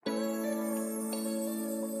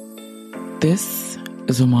This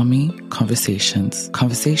is Umami Conversations.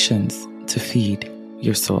 Conversations to feed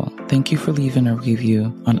your soul. Thank you for leaving a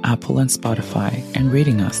review on Apple and Spotify and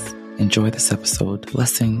rating us. Enjoy this episode.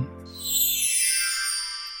 Blessing.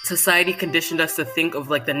 Society conditioned us to think of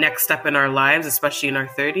like the next step in our lives, especially in our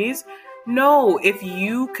 30s. No, if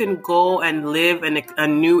you can go and live a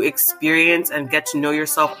new experience and get to know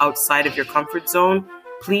yourself outside of your comfort zone,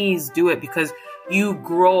 please do it, because you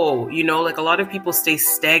grow. You know, like a lot of people stay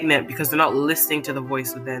stagnant because they're not listening to the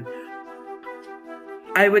voice within.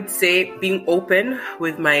 I would say being open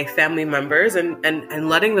with my family members and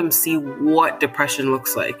letting them see what depression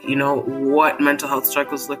looks like, you know, what mental health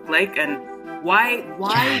struggles look like, and why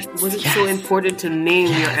was it so important to name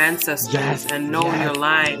your ancestors and know your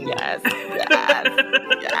line? Yes.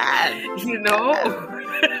 You know?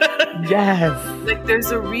 Yes. Like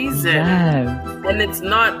there's a reason. Yes. And it's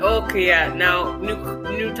not, okay, yeah, now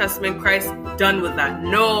New Testament Christ done with that.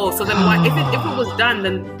 No. So then why, if it was done,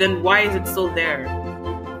 then why is it still there?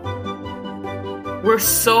 We're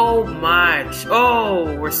so much,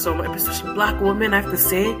 especially Black women, I have to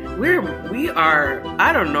say, we are,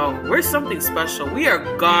 I don't know, we're something special. We are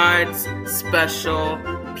God's special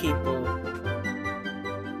people.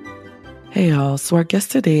 Hey y'all, so our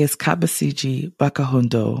guest today is Kabasigi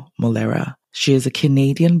Bakahundo Molera. She is a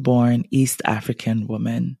Canadian-born East African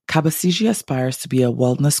woman. Kabasigi aspires to be a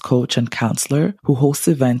wellness coach and counselor who hosts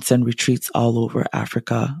events and retreats all over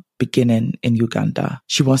Africa, beginning in Uganda.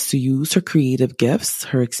 She wants to use her creative gifts,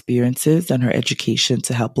 her experiences, and her education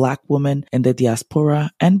to help Black women in the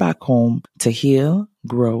diaspora and back home to heal,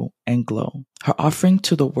 grow, and glow. Her offering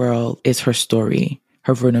to the world is her story,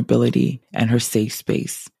 her vulnerability, and her safe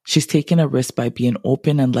space. She's taken a risk by being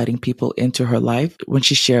open and letting people into her life when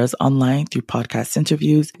she shares online through podcast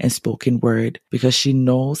interviews and spoken word, because she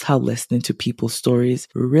knows how listening to people's stories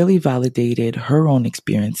really validated her own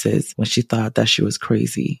experiences when she thought that she was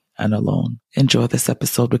crazy and alone. Enjoy this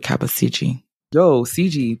episode with Kabasigi. Yo,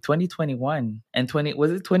 CG, 2021 and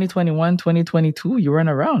 2021, 2022, you weren't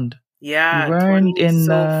around. Yeah. You weren't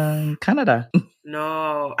in Canada.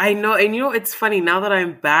 No, I know. And you know, it's funny, now that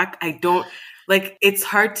I'm back, I don't, like, it's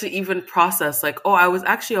hard to even process, like, oh, I was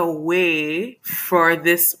actually away for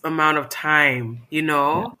this amount of time, you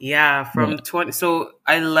know? Yeah, from 20, so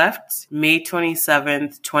I left May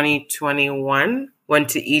 27th, 2021, went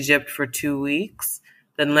to Egypt for 2 weeks,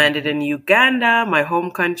 then landed in Uganda, my home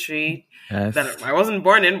country, that I wasn't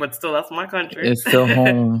born in, but still, that's my country. It's still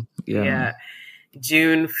home. Yeah.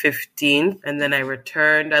 June 15th, and then I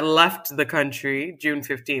returned. I left the country June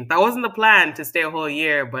 15th. That wasn't the plan to stay a whole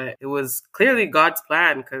year, but it was clearly God's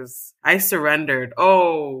plan because I surrendered.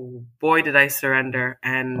 Oh boy, did I surrender.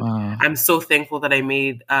 And I'm so thankful that I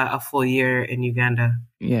made a full year in Uganda.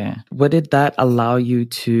 Yeah. What did that allow you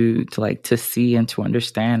to see and to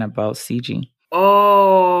understand about CG?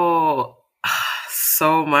 Oh,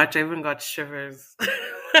 so much. I even got shivers.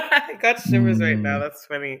 I got shivers right now. That's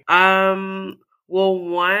funny. Well,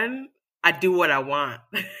 one, I do what I want.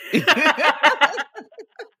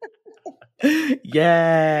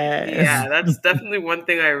 Yeah, that's definitely one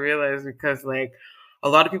thing I realized, because like a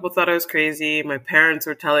lot of people thought I was crazy. My parents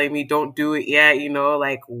were telling me, don't do it yet, you know,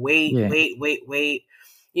 like wait,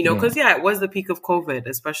 you know, because it was the peak of COVID,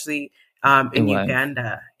 especially in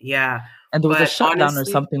Uganda. Yeah. And there was a shutdown or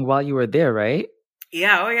something while you were there, right?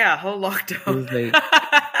 Yeah. Oh yeah. Whole lockdown.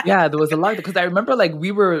 Yeah, there was a lot, because I remember like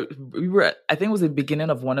we were, I think it was the beginning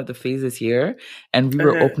of one of the phases here, and we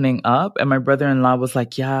were opening up, and my brother-in-law was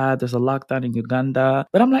like, yeah, there's a lockdown in Uganda.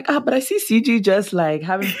 But I'm like, but I see CG just like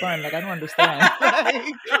having fun. Like, I don't understand.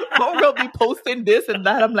 Like, we'll be posting this and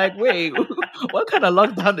that. I'm like, wait, what kind of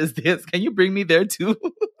lockdown is this? Can you bring me there too?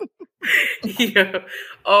 Yeah.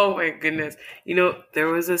 Oh my goodness. You know, there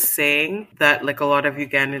was a saying that like a lot of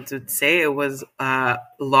Ugandans would say. It was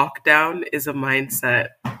lockdown is a mindset.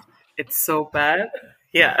 It's so bad.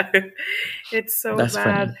 Yeah. It's so bad.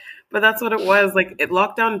 Funny. But that's what it was. Like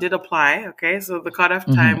lockdown did apply. Okay. So the cutoff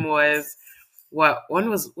time was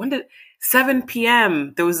when did 7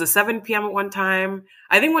 p.m. There was a 7 p.m. at one time.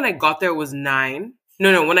 I think when I got there it was 9.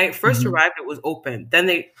 No. When I first arrived, it was open. Then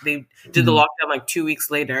they did the lockdown like 2 weeks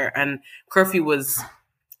later, and curfew was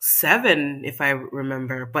 7, if I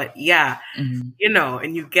remember. But yeah, you know,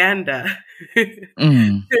 in Uganda,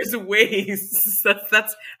 there's ways.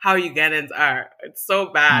 That's how Ugandans are. It's so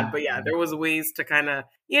bad, but yeah, there was ways to kind of,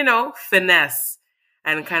 you know, finesse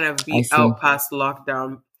and kind of be out past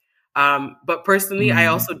lockdown. But personally, I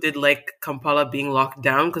also did like Kampala being locked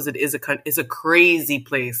down, because it is a crazy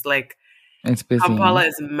place. Like, it's busy. Kampala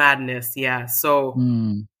is madness. Yeah. So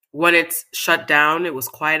when it's shut down, it was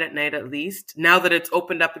quiet at night at least. Now that it's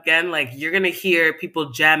opened up again, like you're gonna hear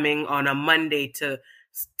people jamming on a Monday to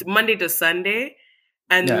Sunday,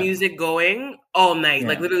 and the Yeah. music going all night,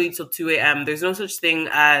 like Yeah. literally till 2 a.m. There's no such thing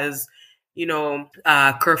as,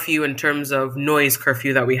 curfew in terms of noise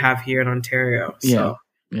curfew that we have here in Ontario. So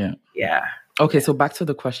Yeah. yeah. Okay, so back to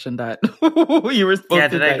the question that you were supposed to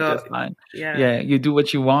did I get go? just fine. Yeah. Yeah, you do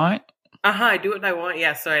what you want. I do what I want.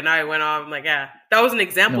 Yeah, sorry. Now I went off. I'm like, yeah, that was an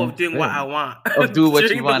example No, of doing good. what I want. Of do what you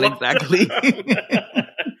During the want, exactly.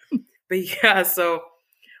 But yeah, so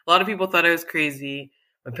a lot of people thought I was crazy.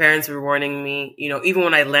 My parents were warning me, even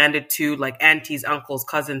when I landed to like aunties, uncles,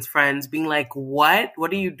 cousins, friends, being like, what?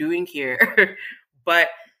 What are you doing here? But,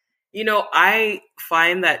 I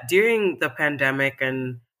find that during the pandemic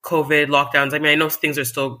and COVID lockdowns, I mean, I know things are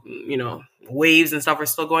still, waves and stuff are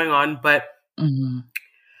still going on, but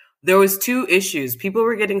there was two issues. People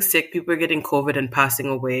were getting sick, people were getting COVID and passing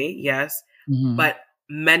away, yes. But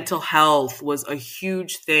mental health was a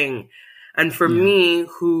huge thing. And for me,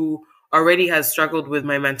 who already has struggled with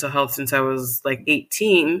my mental health since I was like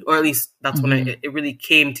 18, or at least that's when it really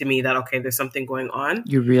came to me that, okay, there's something going on.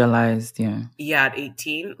 You realized, Yeah, at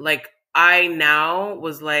 18. Like, I now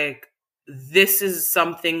was like, this is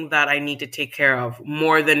something that I need to take care of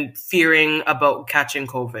more than fearing about catching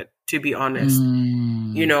COVID, to be honest.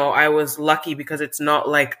 I was lucky because it's not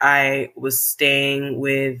like I was staying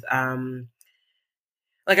with,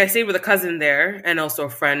 like I stayed with a cousin there and also a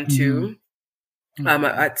friend too,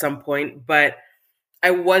 at some point, but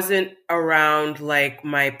I wasn't around like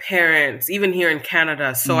my parents, even here in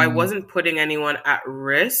Canada. So I wasn't putting anyone at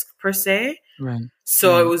risk per se. Right.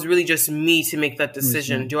 So it was really just me to make that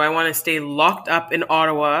decision. Do I want to stay locked up in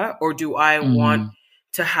Ottawa, or do I want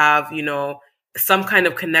to have, some kind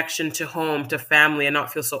of connection to home, to family, and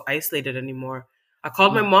not feel so isolated anymore? I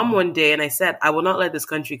called my mom one day and I said, I will not let this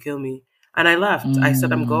country kill me. And I left. I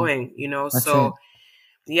said, I'm going, That's so it.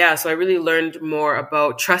 yeah, so I really learned more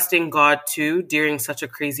about trusting God too during such a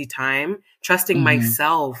crazy time, trusting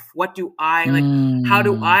myself. What do I like? How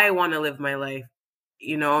do I want to live my life?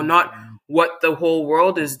 Not what the whole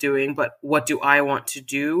world is doing, but what do I want to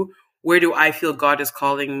do? Where do I feel God is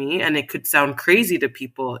calling me? And it could sound crazy to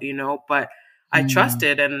people, but I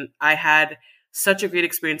trusted, and I had such a great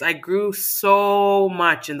experience. I grew so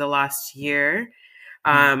much in the last year.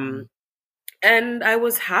 And I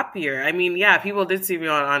was happier. I mean, yeah, people did see me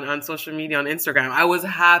on social media, on Instagram. I was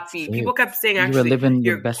happy. Shit. People kept saying, You were actually, living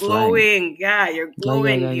your you're best glowing. life. Yeah, you're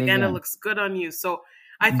glowing. Uganda looks good on you. So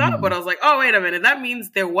I thought about it. I was like, oh, wait a minute. That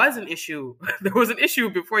means there was an issue. There was an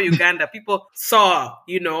issue before Uganda. People saw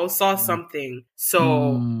something.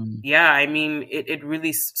 So yeah, I mean, it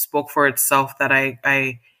really spoke for itself that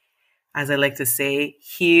I, as I like to say,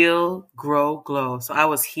 heal, grow, glow. So I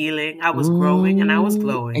was healing, I was growing, and I was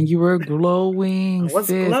glowing. And you were glowing, I was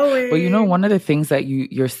sis. glowing. But one of the things that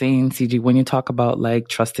you're saying, CG, when you talk about like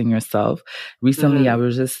trusting yourself, recently I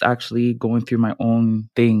was just actually going through my own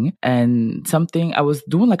thing, and I was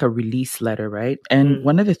doing like a release letter, right? And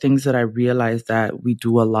one of the things that I realized that we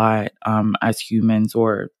do a lot as humans,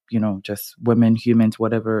 or just women, humans,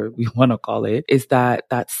 whatever we want to call it, is that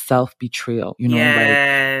self-betrayal,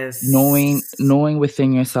 yes. like knowing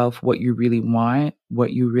within yourself what you really want,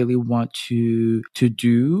 what you really want to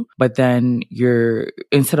do, but then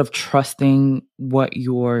instead of trusting what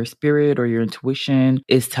your spirit or your intuition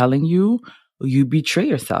is telling you, you betray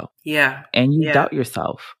yourself. Yeah. And you doubt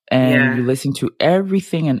yourself, and you listen to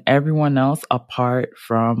everything and everyone else apart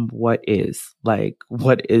from what is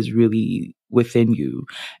really within you.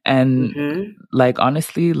 And like,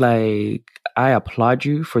 honestly, like, I applaud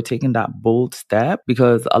you for taking that bold step,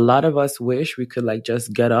 because a lot of us wish we could like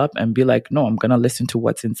just get up and be like, no, I'm going to listen to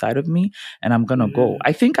what's inside of me and I'm going to go.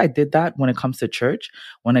 I think I did that when it comes to church,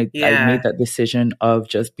 when I made that decision of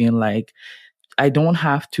just being like, I don't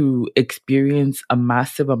have to experience a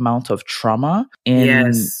massive amount of trauma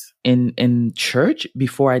in church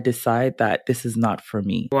before I decide that this is not for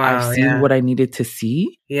me. Wow, I've seen what I needed to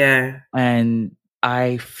see. Yeah. And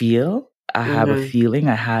I have a feeling,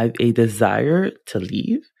 I have a desire to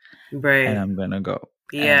leave. Right. And I'm going to go.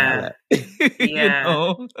 Yeah.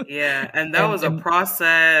 Yeah. And that was a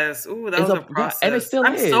process. Ooh, that was a process. And it still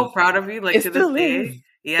is. I'm so proud of you. Like, it to still this is. day.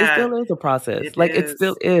 Yeah. It still is a process. It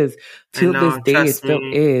still is. Till this day, it still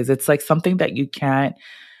is. It's like something that you can't.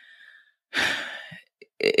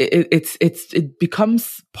 It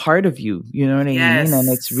becomes part of you. You know what I mean? And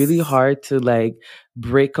it's really hard to like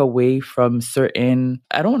break away from certain.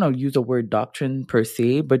 I don't want to use the word doctrine per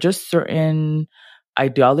se, but just certain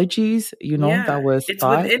ideologies, Yeah, that was it's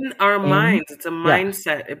taught within our in. minds. It's a Yeah,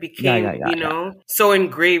 mindset. It yeah, yeah, became, yeah, yeah. so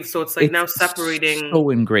engraved. So it's like It's now separating, so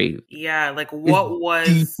engraved. yeah, like It's what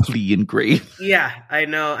was, deeply engraved. yeah, I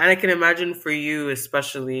know. And I can imagine for you,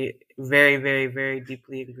 especially, very, very, very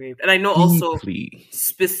deeply engraved. And I know also Deeply.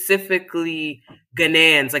 specifically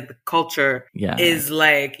Ghanaians, like the culture Yeah. is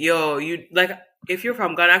like, yo, you like, if you're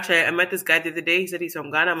from Ghana, actually, I met this guy the other day. He said he's from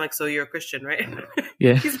Ghana. I'm like, so you're a Christian, right?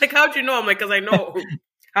 Yeah. He's like, how'd you know? I'm like, because I know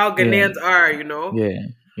how Yeah. Ghanaians are. Yeah.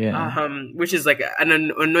 Yeah. Which is like an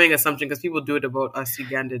annoying assumption because people do it about us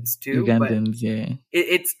Ugandans too. But Ugandans, yeah.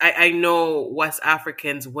 I know West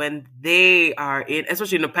Africans when they are in,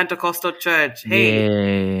 especially in a Pentecostal church. Hey,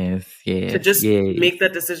 Yes, to yes, just yes. make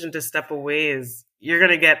that decision to step away is you're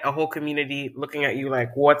gonna get a whole community looking at you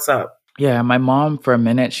like, "What's up?" Yeah, my mom for a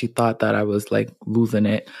minute she thought that I was like losing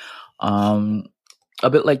it. Um a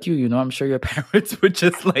bit like you, I'm sure your parents were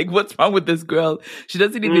just like, what's wrong with this girl? She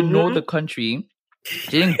doesn't even know the country.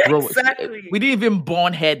 She didn't grow. Exactly. We didn't even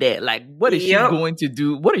born her there. Like, what is she Yep. going to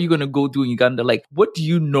do? What are you going to go do in Uganda? Like, what do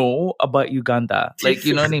you know about Uganda? Like,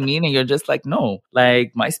 you know what I mean? And you're just like, no.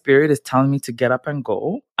 Like, my spirit is telling me to get up and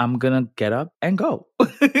go. I'm gonna get up and go.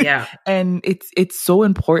 Yeah. And it's so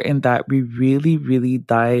important that we really, really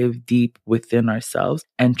dive deep within ourselves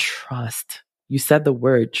and trust. You said the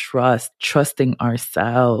word trust, trusting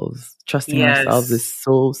ourselves. Trusting ourselves is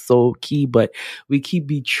so, so key, but we keep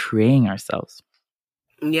betraying ourselves.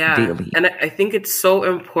 Yeah. Daily. And I think it's so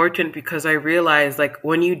important because I realize like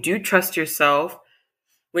when you do trust yourself,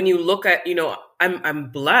 when you look at,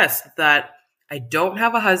 I'm blessed that I don't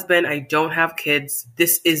have a husband, I don't have kids.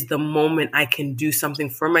 This is the moment I can do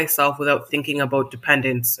something for myself without thinking about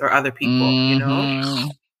dependence or other people,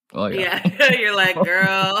 Oh yeah. Yeah, you're like,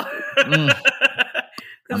 girl, I'm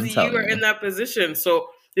because you telling are you. in that position. So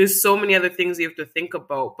there's so many other things you have to think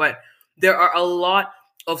about, but there are a lot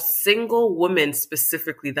of single women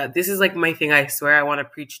specifically that this is like my thing. I swear I want to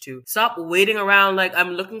preach to. Stop waiting around like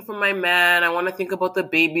I'm looking for my man. I want to think about the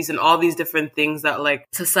babies and all these different things that like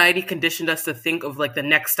society conditioned us to think of like the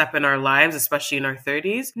next step in our lives, especially in our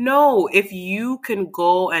 30s. No, if you can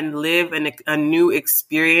go and live a new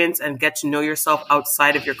experience and get to know yourself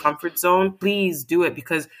outside of your comfort zone, please do it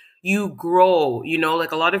because you grow,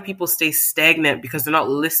 like a lot of people stay stagnant because they're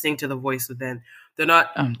not listening to the voice within. They're not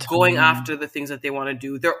going after the things that they want to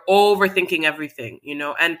do. They're overthinking everything,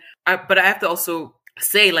 but I have to also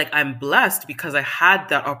say like I'm blessed because I had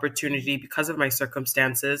that opportunity because of my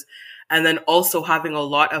circumstances. And then also having a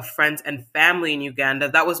lot of friends and family in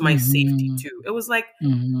Uganda, that was my safety too. It was like,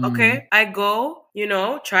 okay, I go,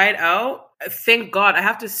 try it out. Thank God. I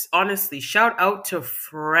have to honestly shout out to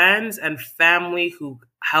friends and family who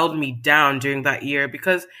held me down during that year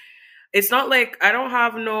because it's not like I don't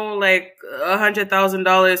have no like $100,000,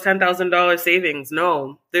 $10,000 savings.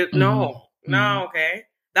 No, no. Okay,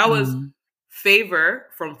 that was favor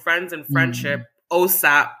from friends and friendship.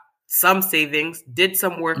 OSAP, some savings, did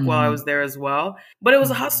some work while I was there as well. But it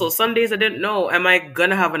was a hustle. Some days I didn't know, am I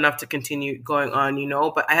gonna have enough to continue going on?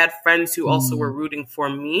 But I had friends who also were rooting for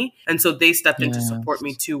me, and so they stepped in to support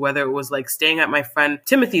me too. Whether it was like staying at my friend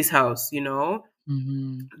Timothy's house,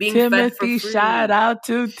 being fed for free. Shout out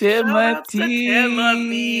to Timothy.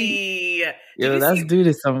 Yo, that dude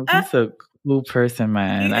is he's a cool person,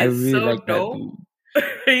 man. I really like that dude.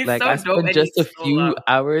 He's like so I dope spent just a few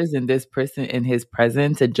hours in his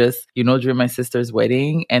presence and just, during my sister's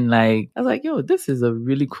wedding. And like, I was like, yo, this is a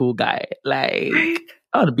really cool guy. Like, right?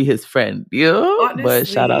 I want to be his friend, Honestly. But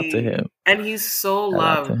shout out to him. And he's so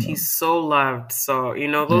loved. He's so loved. So,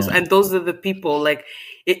 those are the people like,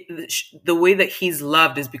 the way that he's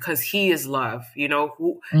loved is because he is love,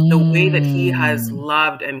 the way that he has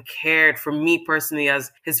loved and cared for me personally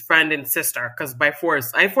as his friend and sister. Because I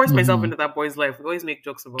forced myself into that boy's life. We always make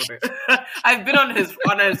jokes about it. I've been on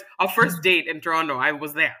our first date in Toronto. I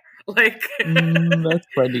was there. Like, that's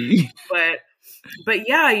funny. But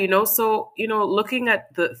yeah, so, looking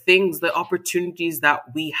at the things, the opportunities that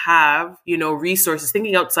we have, resources,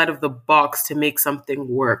 thinking outside of the box to make something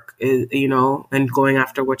work, and going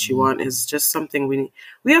after what you want is just something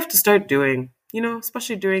we have to start doing,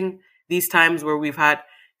 especially during these times where we've had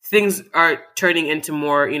things are turning into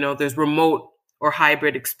more, there's remote or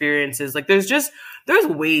hybrid experiences. Like there's just there's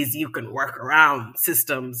ways you can work around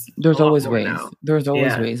systems a There's lot always more ways. now. There's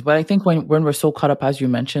always Yeah. ways. But I think when we're so caught up, as you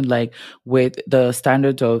mentioned, like with the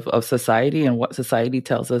standards of society and what society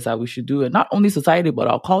tells us that we should do, and not only society, but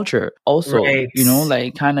our culture also, Right.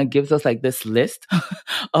 like kind of gives us like this list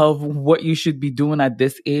of what you should be doing at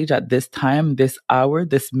this age, at this time, this hour,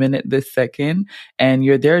 this minute, this second. And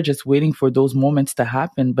you're there just waiting for those moments to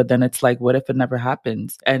happen. But then it's like, what if it never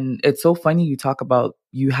happens? And it's so funny you talk about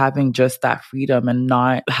you having just that freedom and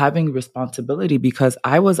not having responsibility, because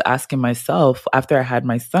I was asking myself after I had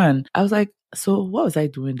my son, I was like, so what was I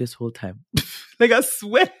doing this whole time? Like, I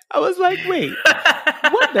swear, I was like, wait,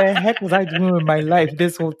 what the heck was I doing with my life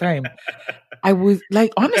this whole time? I was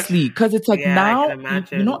like, honestly, because it's like Yeah, I now, can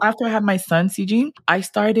imagine. after I had my son, CG, I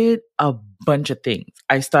started a bunch of things.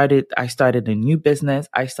 I started a new business.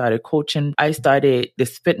 I started coaching. I started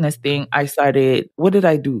this fitness thing. What did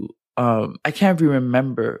I do? I can't even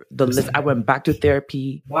remember the list. I went back to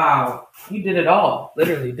therapy. Wow. You did it all.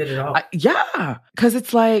 Literally did it all. Yeah. Cause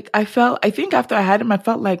it's like, I think after I had him, I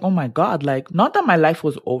felt like, oh my God, like not that my life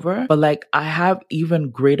was over, but like I have even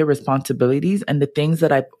greater responsibilities, and the things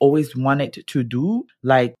that I've always wanted to do,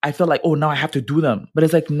 like I feel like, oh, now I have to do them. But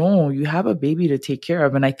it's like, no, you have a baby to take care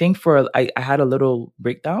of. And I think I had a little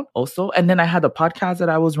breakdown also. And then I had the podcast that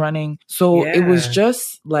I was running. So it was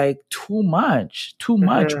just like too much.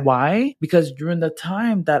 Why? Because during the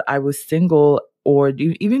time that I was single, or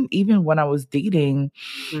even when I was dating,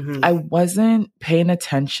 I wasn't paying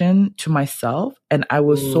attention to myself, and I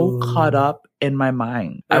was so caught up in my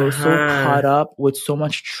mind. I was so caught up with so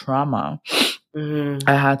much trauma. I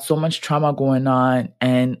had so much trauma going on,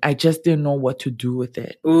 and I just didn't know what to do with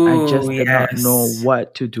it. I just did not know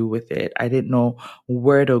what to do with it. I didn't know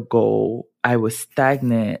where to go. I was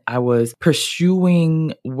stagnant. I was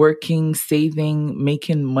pursuing, working, saving,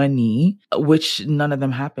 making money, which none of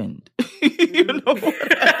them happened. You know what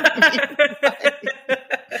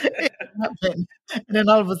I mean? And then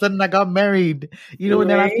all of a sudden I got married. And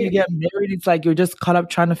then after you get married, it's like you're just caught up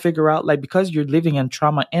trying to figure out, like, because you're living in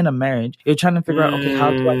trauma in a marriage, you're trying to figure out, okay, how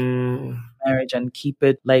do I marriage and keep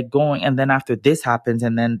it like going? And then after this happens,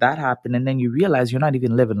 and then that happened, and then you realize you're not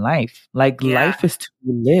even living life. Like, life is to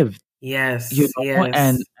be lived. Yes.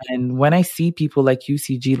 And when I see people like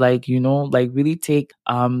UCG, like, like really take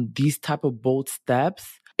these type of bold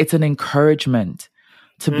steps, it's an encouragement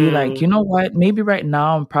to be like, you know what, maybe right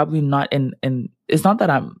now I'm probably not in it's not that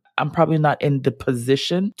I'm probably not in the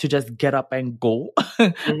position to just get up and go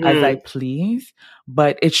as I please,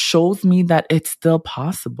 but it shows me that it's still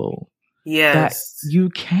possible. That you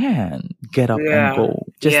can get up and go.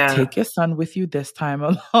 Just take your son with you this time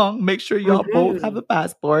along. Make sure y'all both have a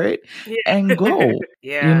passport and go.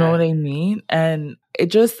 You know what I mean? And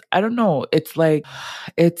it just, I don't know. It's like,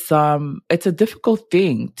 it's a difficult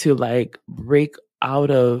thing to like break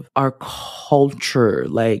out of our culture,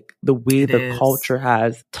 like the way the culture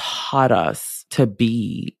has taught us to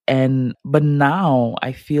be. But now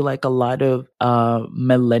I feel like a lot of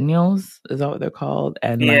millennials, is that what they're called?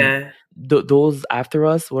 And like those after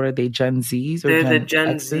us, what are they, Gen Zs or They're Gen the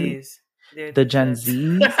Gen Xs? Zs. The Gen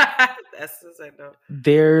Zs. That's what I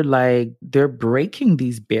know. They're breaking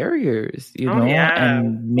these barriers,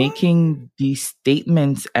 and making these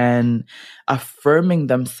statements and affirming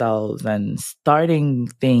themselves and starting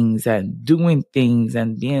things and doing things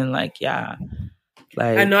and being like,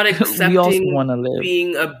 like, and not accepting we also want to live.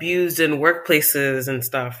 Being abused in workplaces and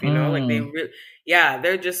stuff, like they really,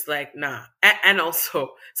 they're just like, nah. And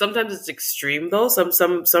also sometimes it's extreme though. Some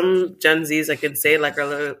Gen Zs, I can say, like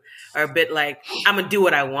are a bit like, I'm gonna do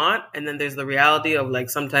what I want, and then there's the reality of like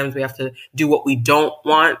sometimes we have to do what we don't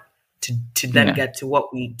want to then get to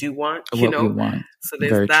what we do want. We want. So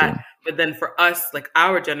there's very that. True. But then for us, like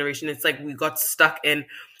our generation, it's like we got stuck in,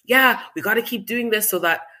 we got to keep doing this so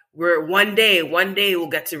that we're one day we'll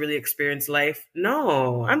get to really experience life.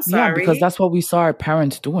 No, I'm sorry. Yeah, because that's what we saw our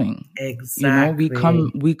parents doing. Exactly.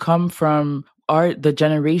 We come from the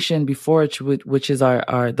generation before, which is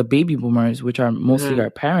our the baby boomers, which are mostly our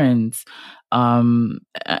parents,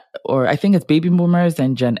 or I think it's baby boomers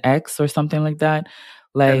and Gen X or something like that.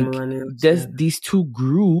 Like these two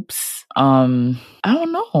groups, I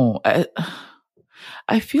don't know.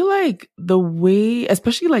 I feel like the way,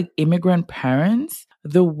 especially like immigrant parents,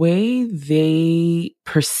 the way they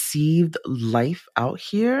perceived life out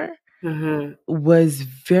here was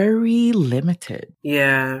very limited.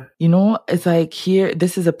 Yeah. You know, it's like here,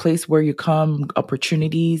 this is a place where you come,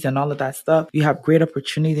 opportunities and all of that stuff. You have great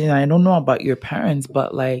opportunity. And I don't know about your parents,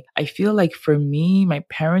 but like, I feel like for me, my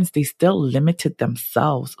parents, they still limited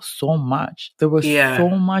themselves so much. There was so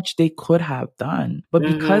much they could have done. But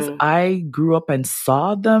because I grew up and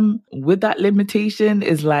saw them with that limitation,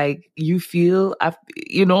 is like, you feel,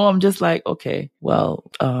 you know, I'm just like, okay,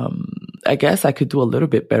 well, I guess I could do a little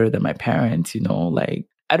bit better than my parents, you know, like,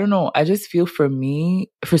 I don't know. I just feel for me,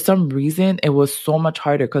 for some reason, it was so much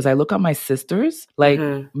harder because I look at my sisters, like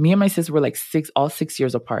me and my sister were like all 6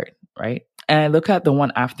 years apart, right? And I look at the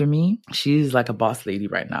one after me. She's like a boss lady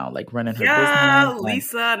right now, like running her business. Yeah,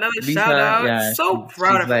 Lisa, another shout out. Yeah, so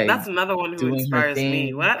proud of her. Like that's another one who inspires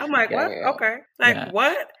me. What? I'm like, what? Yeah. Okay. Like,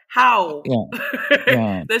 what? How?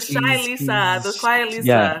 Yeah. The shy Lisa, the quiet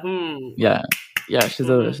Lisa. Yeah, she's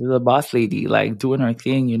a boss lady, like doing her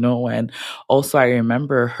thing, you know. And also, I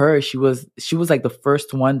remember her. She was like the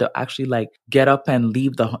first one to actually like get up and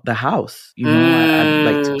leave the house, you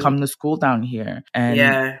know, like to come to school down here.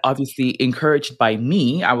 And obviously, encouraged by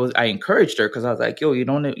me, I encouraged her because I was like, yo, you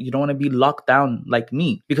don't want to be locked down like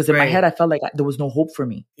me, because in my head I felt like there was no hope for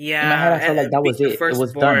me. Yeah, in my head I felt like that was it. It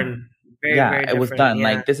was done. Very it was done. Yeah.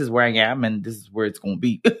 Like, this is where I am and this is where it's going to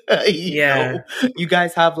be. you know? You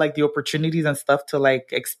guys have like the opportunities and stuff to like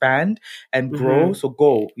expand and grow. So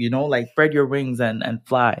go, you know, like spread your wings and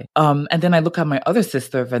fly. And then I look at my other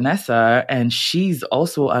sister, Vanessa, and she's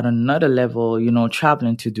also at another level, you know,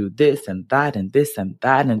 traveling to do this and that and this and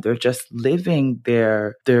that. And they're just living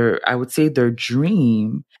their, I would say, their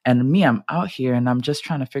dream. And me, I'm out here and I'm just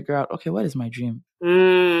trying to figure out, okay, what is my dream?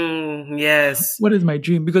 Yes. What is my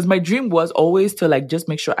dream? Because my dream was always to like just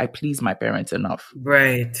make sure I please my parents enough.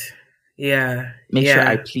 Right. Yeah. Make sure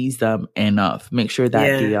I please them enough. Make sure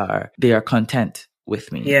that they are content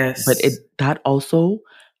with me. Yes. But that also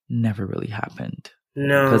never really happened.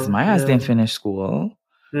 No. Because my ass didn't finish school.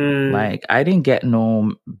 Like, I didn't get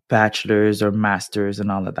no bachelor's or master's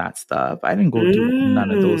and all of that stuff. I didn't go do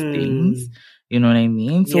none of those things. You know what I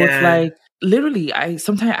mean? So it's like, literally, I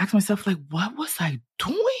sometimes ask myself, like, what was I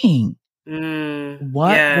doing?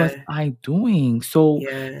 What was I doing? So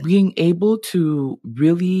being able to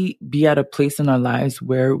really be at a place in our lives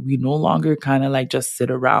where we no longer kind of like just sit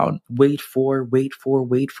around, wait for.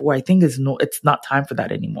 I think it's not time for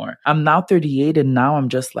that anymore. I'm now 38 and now I'm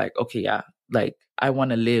just like, okay, like, I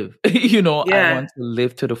want to live, you know, I want to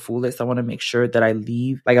live to the fullest. I want to make sure that I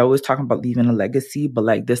leave. Like, I always talking about leaving a legacy, but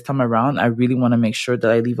like this time around, I really want to make sure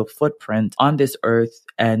that I leave a footprint on this earth.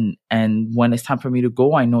 And when it's time for me to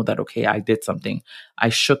go, I know that, okay, I did something. I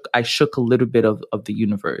shook a little bit of the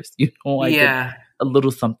universe, you know, I did a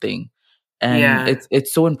little something. And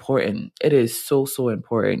it's so important. It is so, so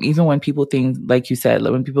important. Even when people think, like you said,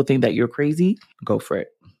 like when people think that you're crazy, go for it.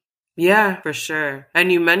 Yeah, for sure.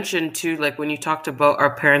 And you mentioned too, like when you talked about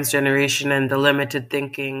our parents' generation and the limited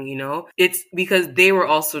thinking, you know, it's because they were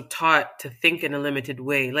also taught to think in a limited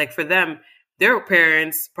way. Like for them, their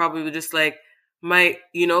parents probably were just like,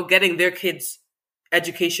 getting their kids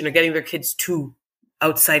education or getting their kids to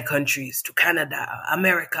outside countries, to Canada,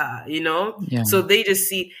 America, you know? Yeah. So they're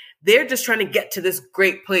just trying to get to this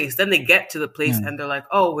great place. Then they get to the place and they're like,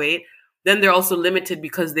 oh, wait. Then they're also limited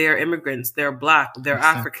because they are immigrants, they're Black, they're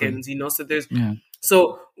Africans, you know, so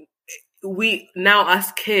so we now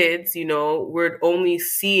as kids, you know, we're only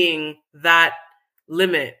seeing that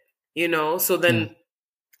limit, you know, so then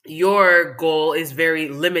your goal is very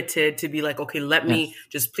limited to be like, okay, let me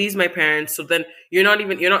just please my parents. So then you're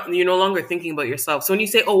no longer thinking about yourself. So when you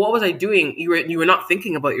say, oh, what was I doing? You were not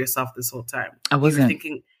thinking about yourself this whole time. I wasn't. You were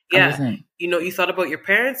thinking, you know, you thought about your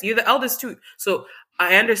parents. You're the eldest too. So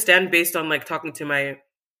I understand based on like talking to my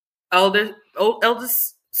eldest.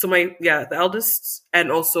 So the eldest,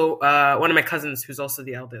 and also one of my cousins who's also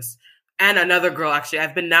the eldest, and another girl. Actually,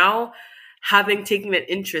 I've been now taking an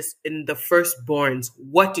interest in the firstborns.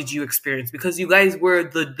 What did you experience? Because you guys were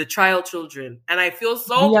the child children, and I feel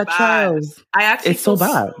so bad. Trials. I actually it's so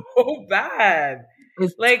bad. So bad.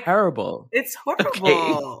 It's like terrible. It's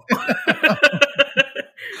horrible. Okay.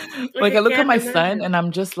 Like I look at my son, and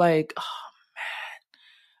I'm just like, oh,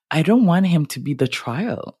 I don't want him to be the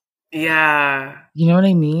trial. Yeah. You know what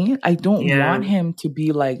I mean? I don't want him to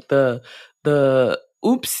be like the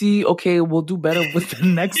oopsie, okay, we'll do better with the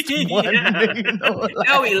next one. You know, like,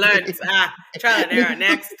 no, we learned. Trial and error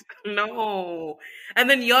next. No. And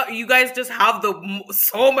then you guys just have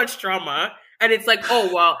so much trauma. And it's like,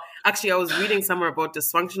 oh, well, actually, I was reading somewhere about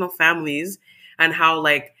dysfunctional families and how,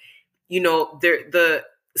 like, you know,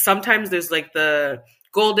 sometimes there's like the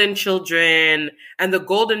golden children, and the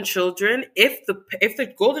golden children, if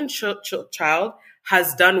the golden child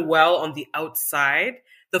has done well on the outside,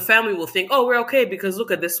 the family will think, oh, we're okay because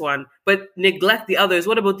look at this one, but neglect the others.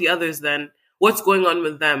 What about the others then? What's going on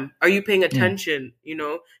with them? Are you paying attention?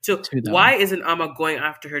 So why isn't Amma going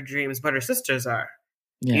after her dreams, but her sisters are?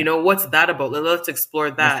 What's that about? Let's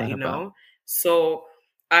explore that, So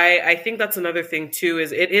I think that's another thing too,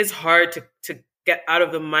 is it is hard to get out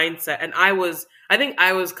of the mindset. And I think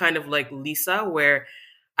I was kind of like Lisa, where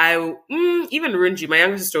even Runji, my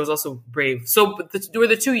younger sister, was also brave. So there were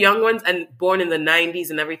the two young ones and born in the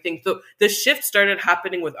 90s and everything. So the shift started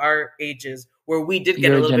happening with our ages, where we did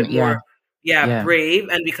get a little bit more brave.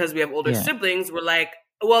 And because we have older siblings, we're like,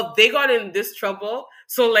 well, they got in this trouble,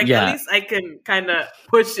 so at least I can kind of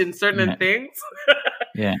push in certain things.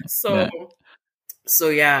 So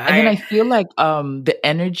yeah, and then I feel like the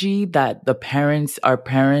energy that our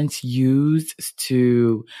parents use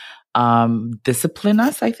to discipline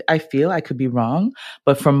us. I feel, I could be wrong,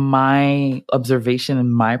 but from my observation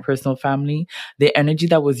in my personal family, the energy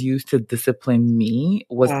that was used to discipline me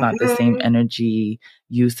was not the same energy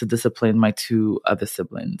used to discipline my two other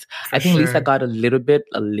siblings. I think Lisa got a little bit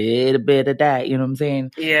of that, you know what I'm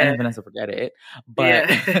saying? Yeah. And Vanessa forget it. But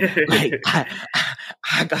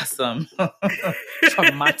I got some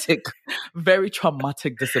very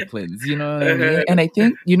traumatic disciplines, you know what I mean? And I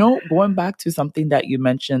think, going back to something that you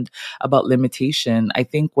mentioned about limitation, I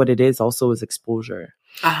think what it is also is exposure.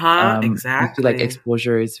 Exactly. I feel like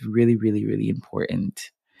exposure is really, really, really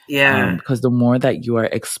important. Yeah. Because the more that you are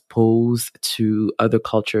exposed to other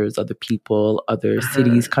cultures, other people, other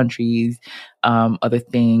cities, countries, other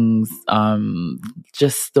things,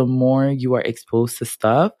 just the more you are exposed to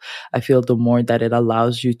stuff, I feel the more that it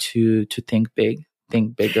allows you to think big,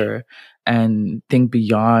 think bigger, and think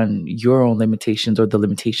beyond your own limitations or the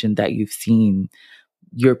limitation that you've seen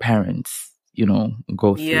your parents,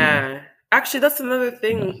 go through. Yeah. Actually, that's another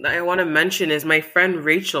thing that I want to mention is my friend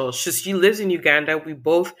Rachel. She lives in Uganda. We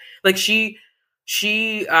both we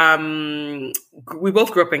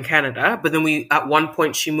both grew up in Canada, but then at one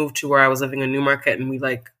point she moved to where I was living in Newmarket, and we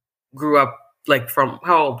grew up from,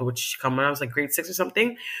 how old would she come when I was grade 6 or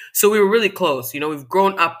something. So we were really close. We've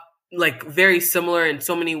grown up very similar in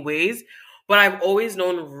so many ways, but I've always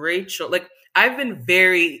known Rachel. I've been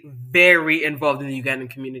very, very involved in the Ugandan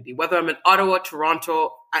community, whether I'm in Ottawa,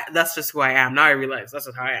 Toronto. That's just who I am. Now I realize that's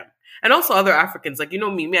just how I am. And also other Africans,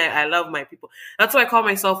 me, I love my people. That's why I call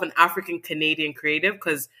myself an African Canadian creative,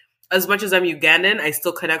 because as much as I'm Ugandan, I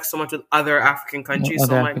still connect so much with other African countries.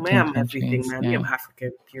 So I'm I'm everything, man. Yeah. I'm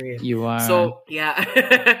African, period. You are. So,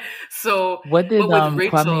 yeah. So, what did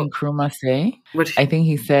Kwame Nkrumah say? I think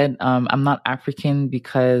he said, I'm not African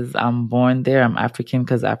because I'm born there. I'm African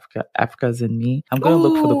because Africa's in me. I'm going to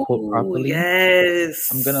look for the quote properly. Yes.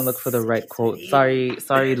 I'm going to look for the right quote. Sorry,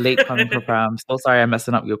 late Kwame Nkrumah. I'm so sorry I'm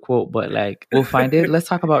messing up your quote, but we'll find it. Let's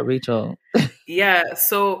talk about Rachel. Yeah.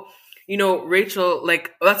 So, Rachel,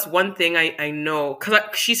 that's one thing I know, because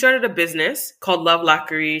she started a business called Love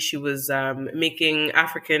Lacquery. She was making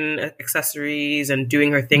African accessories and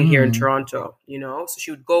doing her thing here in Toronto, So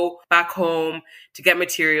she would go back home to get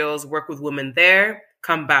materials, work with women there,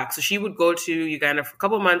 come back. So she would go to Uganda for a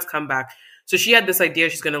couple of months, come back. So she had this idea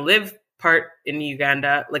she's going to live part in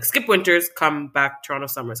Uganda, skip winters, come back Toronto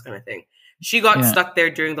summers kind of thing. She got stuck there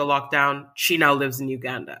during the lockdown. She now lives in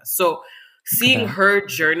Uganda. So seeing her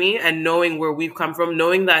journey and knowing where we've come from,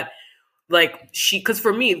 knowing that because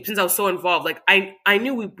for me, since I was so involved, I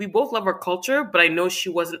knew we both love our culture, but I know she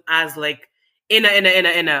wasn't as in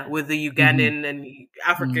with the Ugandan and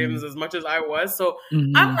Africans as much as I was. So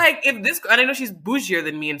I'm if this, and I know she's bougier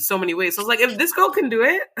than me in so many ways. So I was if this girl can do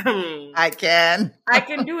it, I can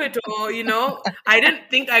do it. I didn't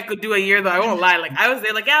think I could do a year though. I won't lie. I was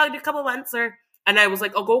there I'll do a couple months, and I was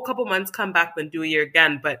I'll go a couple months, come back, then do a year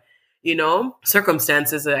again. But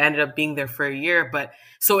circumstances, I ended up being there for a year. But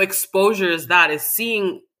so exposure is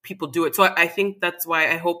seeing people do it. So I think that's why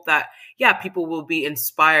I hope that, people will be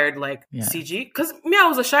inspired CG. Because I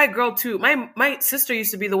was a shy girl too. My sister used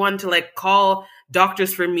to be the one to call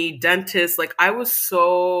doctors for me, dentists. I was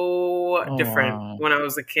so different when I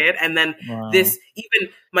was a kid. And then even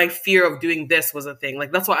my fear of doing this was a thing.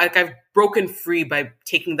 That's why I've broken free by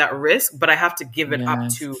taking that risk, but I have to give it up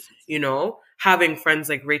to, having friends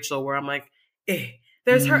like Rachel, where I'm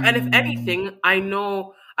there's her. And if anything, I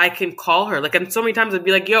know I can call her. And so many times I'd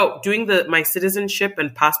be yo, doing my citizenship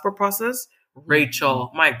and passport process,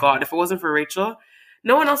 Rachel, my God, if it wasn't for Rachel,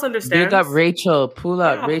 No one else Big up understands. Rachel. Pull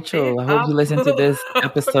up Yeah, big Rachel. I hope you up. listen to this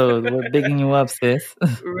episode. We're bigging you up, sis.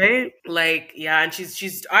 Right? Like, yeah, and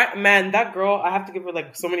man, that girl, I have to give her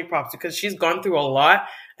like so many props because she's gone through a lot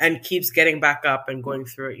and keeps getting back up and going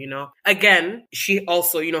through it, you know. Again, she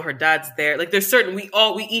also, you know, her dad's there. Like there's certain we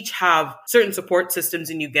each have certain support systems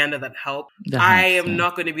in Uganda that help. That I helps, am yeah.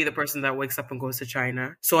 not going to be the person that wakes up and goes to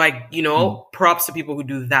China. So I, you know, props to people who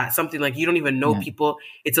do that. Something like you don't even know people.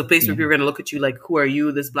 It's a place where people are going to look at you like, who are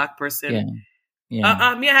you, this black person?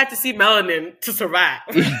 Yeah. Me, I had to see melanin to survive.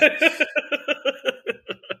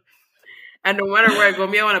 And no matter where I go,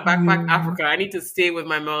 me, I want to backpack Africa. I need to stay with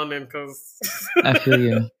my melanin because I feel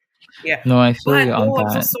you. Yeah. No, I feel you on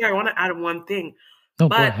I'm that. so sorry. I want to add one thing. No,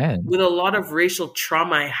 but go ahead. With a lot of racial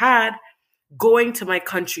trauma I had, going to my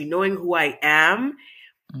country, knowing who I am,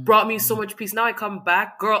 brought me so much peace. Now I come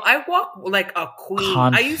back, girl, I walk like a queen.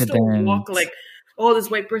 Confident. I used to walk like, oh, this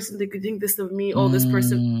white person, they could think this of me. Oh, this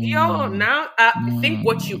person. Yo, now think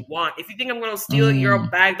what you want. If you think I'm going to steal your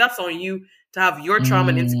bag, that's on you to have your trauma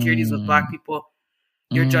and insecurities with black people,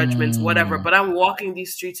 your judgments, whatever. But I'm walking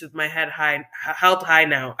these streets with my head high, held high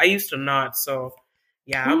now. I used to not. So,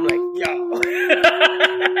 yeah, I'm like, yo.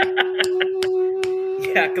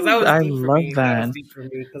 Yeah, because that was deep for me. That was deep for me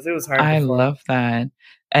because it was hard. I love that.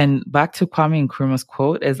 And back to Kwame Nkrumah's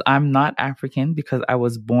quote is, I'm not African because I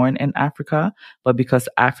was born in Africa, but because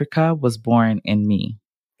Africa was born in me.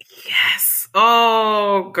 Yes.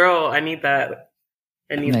 Oh, girl, I need that.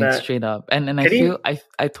 I need that. Straight up. And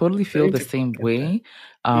I totally feel the same way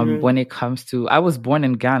when it comes to, I was born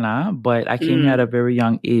in Ghana, but I came here at a very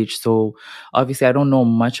young age. So obviously I don't know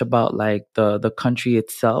much about like the country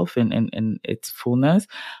itself and its fullness.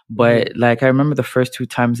 But like, I remember the first 2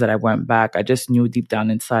 times that I went back, I just knew deep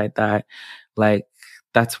down inside that like,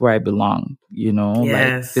 that's where I belong, you know,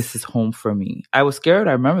 like this is home for me. I was scared.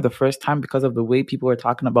 I remember the first time because of the way people were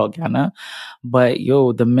talking about Ghana. But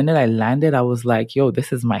yo, the minute I landed, I was like, yo,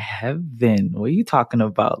 this is my heaven. What are you talking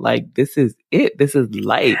about? Like, this is it. This is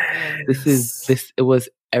life. It was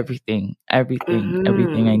everything I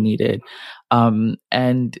needed.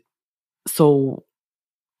 And so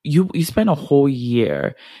you spent a whole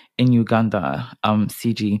year in Uganda,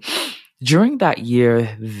 CG. During that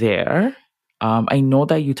year there, I know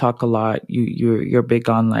that you talk a lot. You're big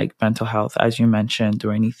on like mental health, as you mentioned,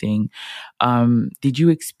 or anything. Did you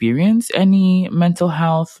experience any mental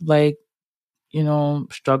health, like, you know,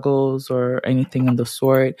 struggles or anything of the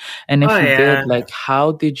sort? And if you did, like,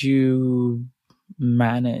 how did you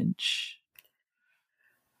manage?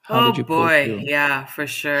 How did you pull through? Yeah, for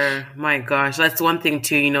sure. My gosh, that's one thing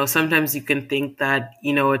too. You know, sometimes you can think that,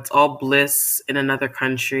 you know, it's all bliss in another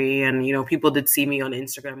country, and you know, people did see me on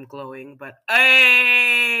Instagram glowing, but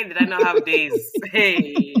hey, did I not have days?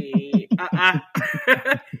 Hey, I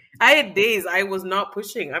had days I was not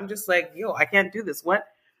pushing. I'm just like, yo, I can't do this. What?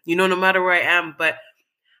 You know, no matter where I am, but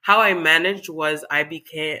how I managed was I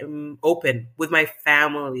became open with my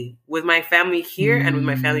family here and with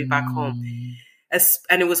my family back home.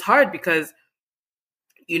 And it was hard because,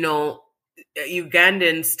 you know,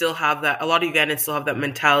 Ugandans still have that. A lot of Ugandans still have that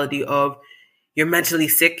mentality of you're mentally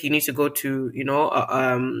sick. You need to go to, you know,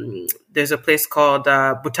 there's a place called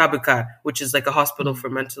Butabuka, which is like a hospital for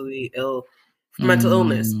mental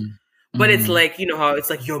illness. But it's like, you know how it's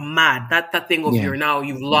like you're mad. That thing of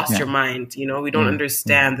you've lost your mind. You know, we don't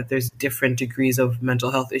understand that there's different degrees of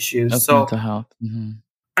mental health issues. Mental health.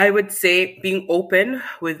 I would say being open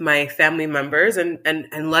with my family members and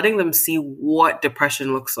letting them see what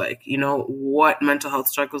depression looks like, you know, what mental health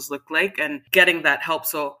struggles look like, and getting that help.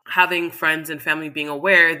 So having friends and family being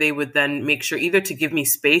aware, they would then make sure either to give me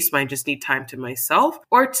space when I just need time to myself,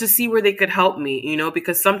 or to see where they could help me, you know,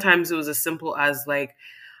 because sometimes it was as simple as like,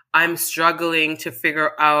 I'm struggling to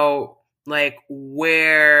figure out like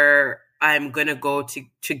where I'm going to go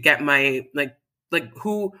to get my, like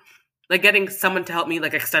getting someone to help me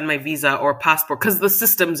like extend my visa or passport, because the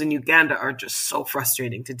systems in Uganda are just so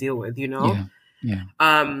frustrating to deal with, you know?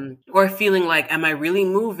 Or feeling like, am I really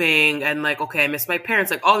moving? And like, okay, I miss my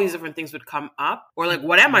parents. Like all these different things would come up. Or like,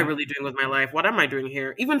 what am I really doing with my life? What am I doing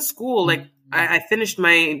here? Even school, like I finished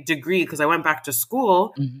my degree because I went back to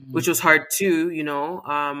school, which was hard too, you know?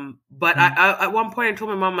 But I at one point I told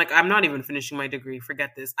my mom, like, I'm not even finishing my degree.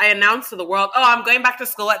 Forget this. I announced to the world, oh, I'm going back to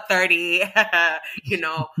school at 30. You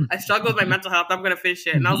know, I struggled with my mental health. I'm going to finish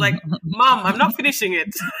it. And I was like, Mom, I'm not finishing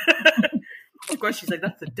it. Of course, she's like,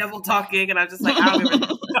 that's the devil talking. And I'm just like, I don't even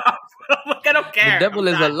stop. I'm like, I don't care. The devil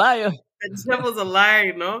is a liar. The devil's a liar,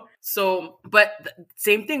 you know? So, but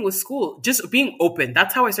same thing with school, just being open.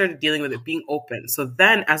 That's how I started dealing with it, being open. So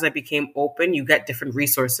then as I became open, you get different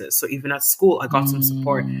resources. So even at school, I got some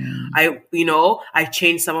support. I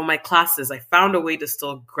changed some of my classes. I found a way to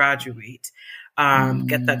still graduate.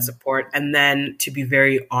 Get that support. And then to be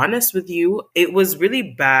very honest with you, it was really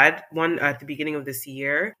bad one at the beginning of this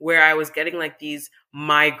year where I was getting like these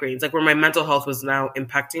migraines, like where my mental health was now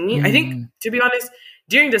impacting me. I think, to be honest,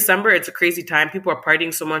 during December, it's a crazy time. People are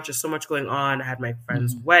partying so much. There's so much going on. I had my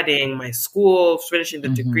friend's wedding, my school, finishing the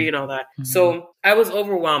degree and all that. So I was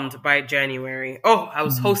overwhelmed by January. Oh, I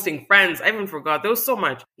was hosting friends. I even forgot. There was so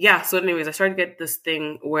much. Yeah. So anyways, I started to get this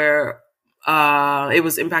thing where it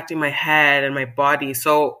was impacting my head and my body.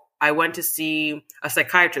 So I went to see a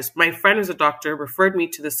psychiatrist. My friend who's a doctor referred me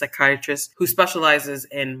to the psychiatrist who specializes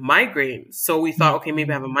in migraines. So we thought, okay,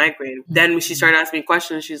 maybe I have a migraine. Then she started asking me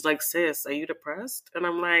questions. She's like, sis, are you depressed? And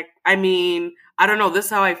I'm like, I mean, I don't know. This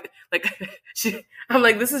is how I, like, I'm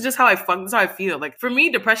like, this is just how I function. This is how I feel. Like, for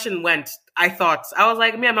me, depression I was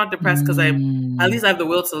like, I'm not depressed because at least I have the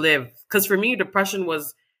will to live. Because for me, depression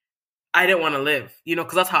was, I didn't want to live,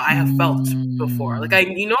 because that's how I have felt before. Like,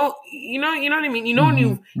 you know what I mean? When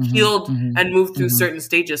you've healed and moved through certain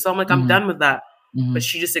stages. So I'm like, I'm done with that. But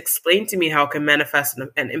she just explained to me how it can manifest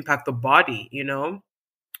and impact the body,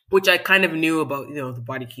 which I kind of knew about, the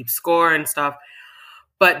body keeps score and stuff.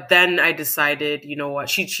 But then I decided, you know what,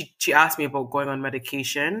 she asked me about going on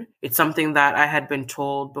medication. It's something that I had been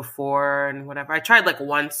told before and whatever. I tried like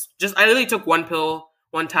once, I literally took one pill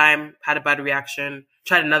one time, had a bad reaction.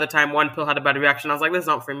 Tried another time, one pill, had a bad reaction. I was like, this is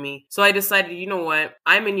not for me. So I decided, you know what?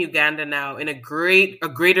 I'm in Uganda now in a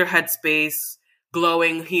greater headspace,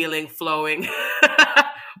 glowing, healing, flowing.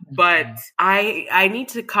 But I need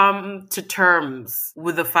to come to terms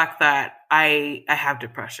with the fact that I have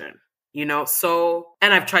depression, So,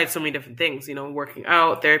 and I've tried so many different things, working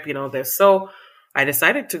out, therapy, and all this. So I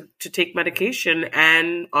decided to take medication,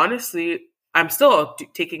 and honestly, I'm still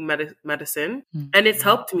taking medicine, and it's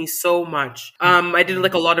helped me so much. I did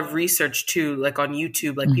like a lot of research too, like on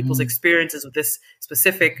YouTube, like people's experiences with this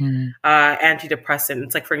specific antidepressant.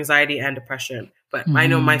 It's like for anxiety and depression, but I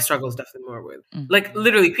know my struggle is definitely more with like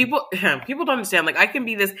literally people don't understand. Like I can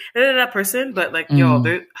be this person, but like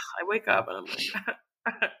I wake up and I'm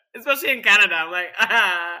like, especially in Canada, I'm like,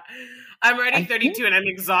 I'm already 32 and I'm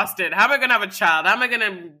exhausted. How am I gonna have a child? How am I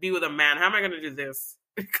gonna be with a man? How am I gonna do this?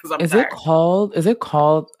 Because I'm tired. Is it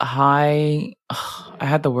called high? I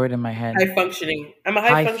had the word in my head. High functioning. I'm a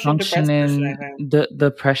high functioning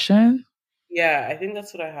depression. Yeah, I think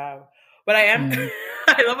that's what I have. But I am.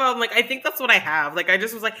 I love how I'm like, I think that's what I have. Like I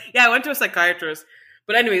just was like, yeah, I went to a psychiatrist.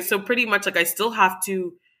 But anyway, so pretty much like I still have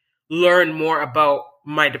to learn more about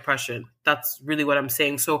my depression. That's really what I'm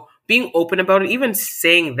saying. So being open about it, even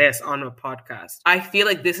saying this on a podcast, I feel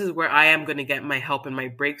like this is where I am going to get my help and my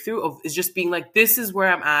breakthrough is just being like, this is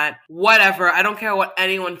where I'm at. Whatever. I don't care what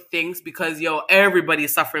anyone thinks because, everybody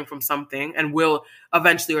is suffering from something and will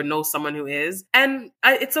eventually or know someone who is. And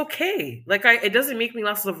it's okay. Like it doesn't make me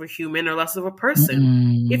less of a human or less of a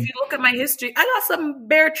person. If you look at my history, I got some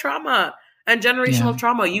bare trauma. And generational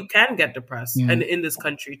trauma, you can get depressed and in this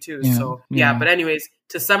country too. So but anyways,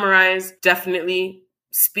 to summarize, definitely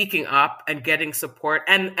speaking up and getting support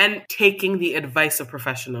and taking the advice of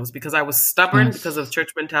professionals, because I was stubborn because of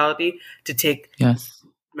church mentality to take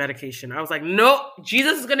medication. I was like, no,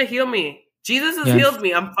 Jesus is going to heal me. Jesus has healed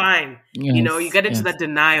me. I'm fine. You get into that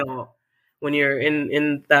denial when you're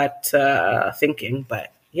in that thinking,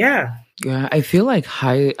 but yeah. Yeah, I feel like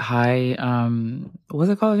high what's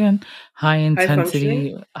it called again? High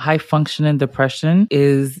intensity, high functioning depression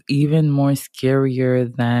is even more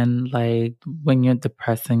scarier than like when you're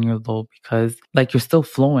depressed and you're low, because like you're still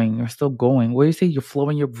flowing, you're still going. What do you say? You're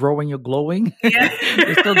flowing, you're growing, you're glowing. Yeah.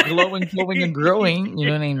 You're still glowing, flowing, and growing. You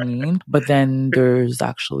know what I mean? But then there's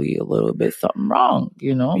actually a little bit something wrong,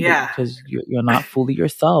 because you're not fully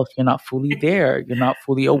yourself. You're not fully there. You're not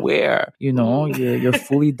fully aware. You're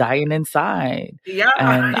fully dying inside. Yeah,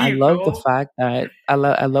 and I love the fact that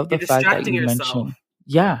you mentioned.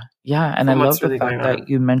 Yeah, and I love the fact that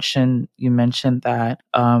you mentioned that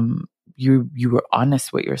you were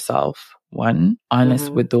honest with yourself. One,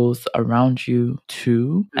 honest with those around you.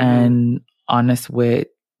 Two, and honest with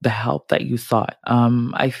the help that you sought.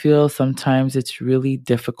 I feel sometimes it's really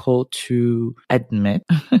difficult to admit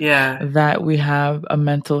that we have a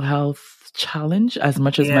mental health challenge, as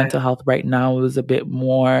much as mental health right now is a bit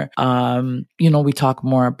more, we talk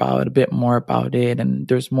a bit more about it, and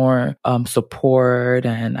there's more support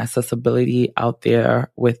and accessibility out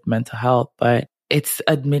there with mental health. But it's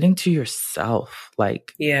admitting to yourself,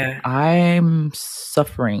 like, Yeah. I'm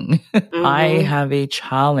suffering. I Mm-hmm. have a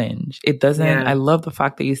challenge. It doesn't, I Yeah. love the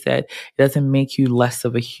fact that you said it doesn't make you less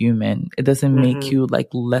of a human. It doesn't make Mm-hmm. you like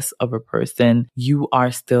less of a person. You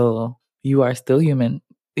are still human.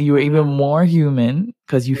 You are even Mm-hmm. more human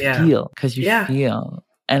because Yeah. you Yeah. feel.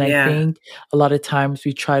 And I Yeah. think a lot of times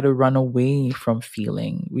we try to run away from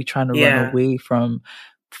feeling. We try to run Yeah. away from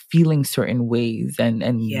feeling certain ways and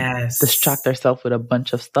distract Yes. ourselves with a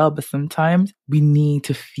bunch of stuff. But sometimes we need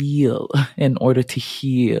to feel in order to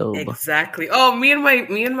heal. Exactly. Oh, me and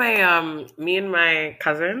my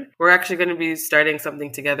cousin, we're actually going to be starting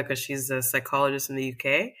something together because she's a psychologist in the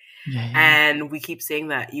UK. Yeah, yeah. And we keep saying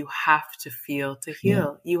that you have to feel to Feel.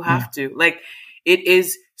 heal. You Yeah. have to. Like, it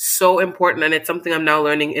is so important. And it's something I'm now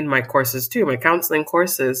learning in my courses too, my counseling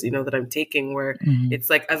courses, that I'm taking, where it's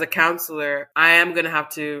like, as a counselor, I am going to have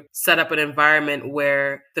to set up an environment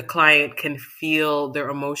where the client can feel their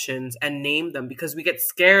emotions and name them, because we get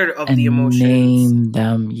scared of And the emotions. name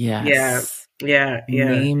them, Yeah. yes. Yeah.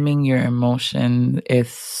 Naming your emotion is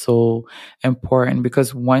so important,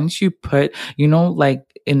 because once you put, like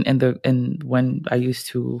in when I used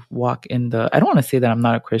to walk in I don't want to say that I'm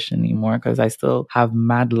not a Christian anymore, because I still have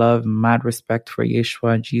mad love, mad respect for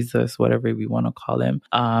Yeshua, Jesus, whatever we want to call him.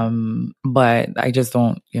 But I just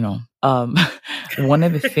don't, one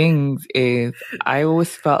of the things is I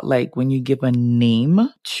always felt like when you give a name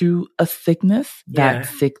to a sickness, that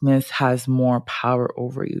sickness has more power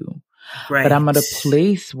over you. Right. But I'm at a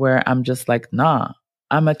place where I'm just like, nah,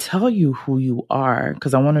 I'm going to tell you who you are,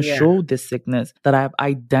 because I want to show this sickness that I've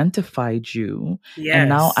identified you. Yes. And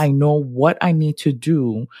now I know what I need to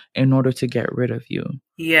do in order to get rid of you.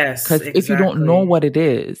 Yes. Because if you don't know what it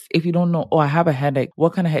is, if you don't know, I have a headache.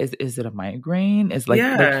 What kind of headache? Is it a migraine? It's like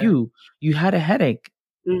you had a headache.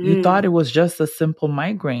 You thought it was just a simple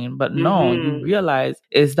migraine, but no, you realize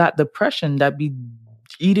is that depression that be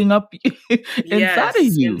eating up inside of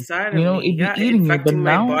you. Inside It of me. be eating you. But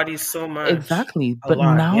now, my body so much. Exactly. But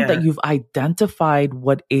now that you've identified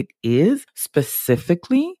what it is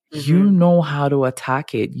specifically, you know how to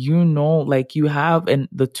attack it. Like you have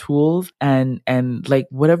the tools and like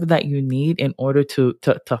whatever that you need in order to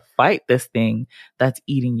fight this thing that's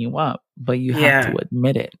eating you up. But you have to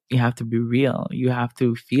admit it. You have to be real. You have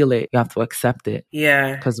to feel it. You have to accept it.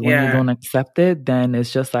 Yeah. Because when you don't accept it, then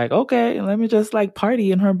it's just like, okay, let me just like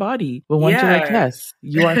party in her body. But once you're like, yes,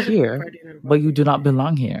 you are here, but you do not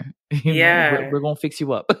belong here. We're going to fix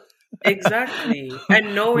you up. Exactly.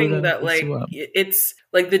 And knowing that, like, it's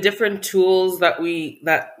like the different tools that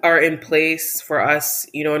are in place for us,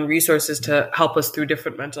 and resources to help us through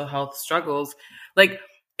different mental health struggles. Like,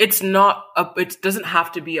 it doesn't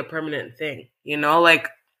have to be a permanent thing, like,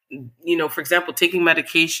 for example, taking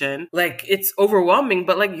medication, like, it's overwhelming,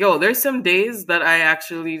 but like, there's some days that I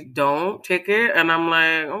actually don't take it. And I'm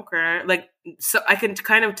like, okay, like, so I can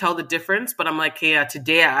kind of tell the difference, but I'm like, hey,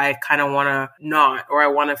 today I kind of want to not, or I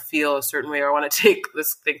want to feel a certain way, or I want to take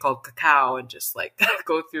this thing called cacao and just like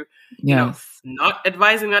go through, not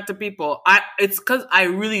advising that to people. It's because I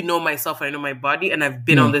really know myself. I know my body, and I've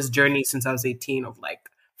been on this journey since I was 18 of like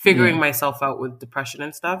figuring myself out with depression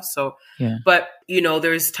and stuff. So, but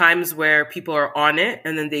there's times where people are on it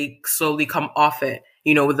and then they slowly come off it,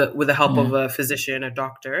 with the help of a physician, a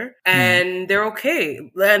doctor, and they're okay.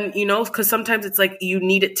 And, because sometimes it's like you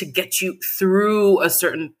need it to get you through a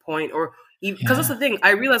certain point, or because that's the thing.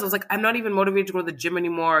 I realized I was like, I'm not even motivated to go to the gym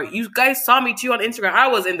anymore. You guys saw me too on Instagram. I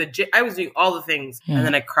was in the gym. I was doing all the things, and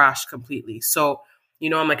then I crashed completely. So,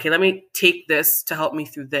 I'm like, hey, let me take this to help me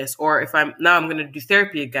through this. Or if I'm going to do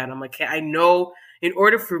therapy again, I'm like, hey, I know in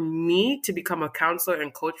order for me to become a counselor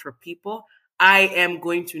and coach for people, I am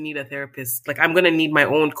going to need a therapist. Like, I'm going to need my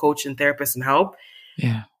own coach and therapist and help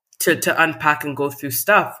to unpack and go through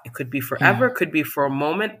stuff. It could be forever, could be for a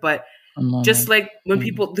moment, but just like when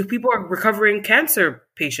people are recovering cancer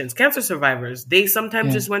patients, cancer survivors, they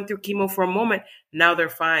sometimes just went through chemo for a moment. Now they're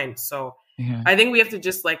fine. So I think we have to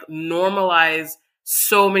just like normalize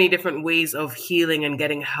so many different ways of healing and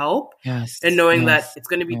getting help, and knowing that it's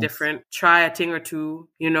going to be different. Try a thing or two,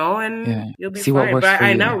 and you'll be See fine. What works but for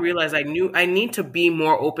I you. now realize I need to be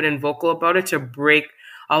more open and vocal about it to break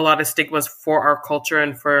a lot of stigmas for our culture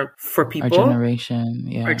and for people,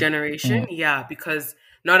 our generation. because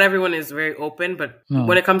not everyone is very open, but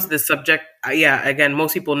when it comes to this subject, again,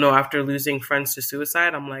 most people know after losing friends to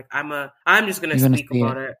suicide, I'm like, I'm just going to speak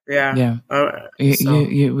about it. Yeah.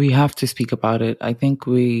 We have to speak about it. I think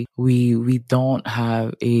we don't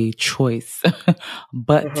have a choice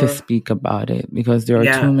but to speak about it, because there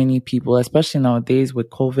are too many people, especially nowadays with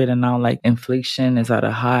COVID, and now like inflation is at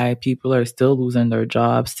a high. People are still losing their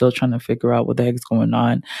jobs, still trying to figure out what the heck's going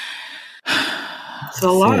on. It's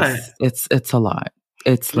a lot. It's a lot.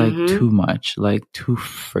 It's like too much, like too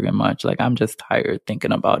friggin' much. Like I'm just tired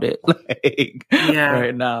thinking about it, like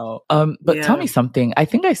right now. But tell me something. I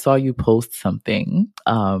think I saw you post something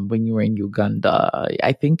when you were in Uganda.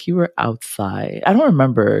 I think you were outside. I don't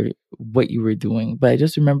remember what you were doing, but I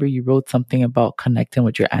just remember you wrote something about connecting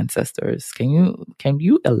with your ancestors. Can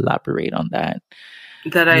you elaborate on that?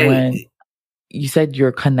 When you said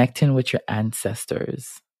you're connecting with your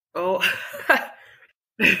ancestors. Oh.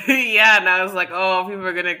 And I was like, oh, people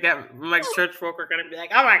are gonna get, like, church folk are gonna be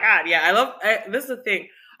like, oh my god, this is the thing.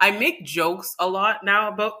 I make jokes a lot now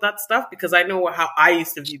about that stuff because I know how I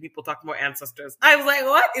used to view people talking about ancestors. I was like,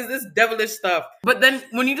 what is this devilish stuff? But then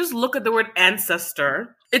when you just look at the word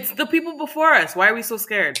ancestor, it's the people before us. Why are we so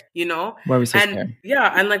scared? You know? Why are we so scared?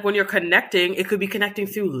 Yeah, and like when you're connecting, it could be connecting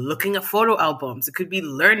through looking at photo albums. It could be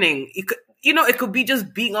learning. It could be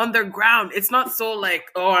just being on their ground. It's not so like,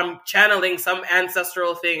 oh, I'm channeling some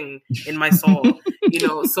ancestral thing in my soul,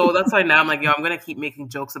 So that's why now I'm like, I'm going to keep making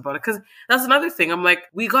jokes about it. Because that's another thing. I'm like,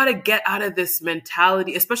 we got to get out of this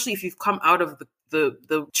mentality, especially if you've come out of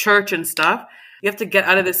the church and stuff. You have to get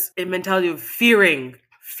out of this mentality of fearing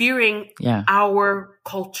our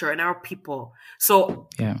culture and our people. So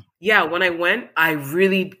when I went, I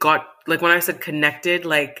really got, like, when I said connected,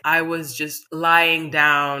 like I was just lying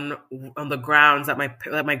down on the grounds that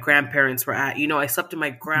my grandparents were at. I slept in my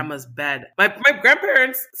grandma's bed. My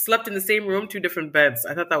grandparents slept in the same room, 2 different beds.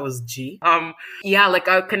 I thought that was G. Like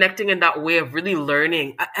I was connecting in that way of really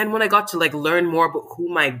learning. And when I got to like learn more about who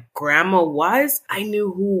my grandma was, I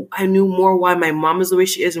knew more why my mom is the way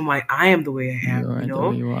she is and why I am the way I am.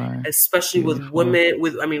 You are. Especially with women,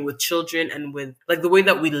 with children, and with like the way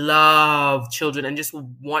that we love children and just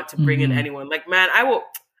want to bring in anyone. Like, man,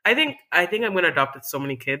 I think I'm going to adopt so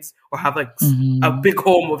many kids or have like a big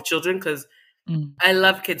home of children because I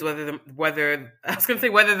love kids, whether I was going to say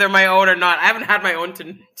whether they're my own or not. I haven't had my own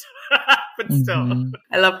but still,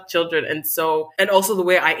 I love children. And also the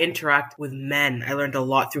way I interact with men. I learned a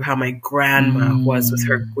lot through how my grandma was with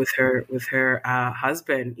her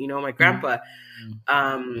husband, my grandpa.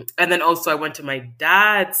 And then also I went to my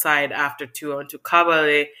dad's side after too. I went to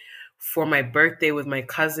Kabale for my birthday with my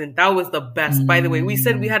cousin. That was the best. By the way, we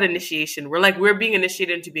said we had initiation. We're being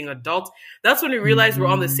initiated into being adults. That's when we realized we're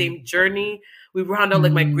on the same journey. We found out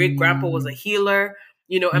like my great grandpa was a healer,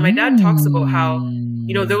 and my dad talks about how,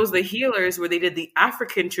 there was the healers where they did the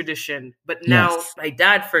African tradition, but now my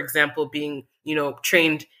dad, for example, being,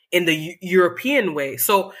 trained in the European way.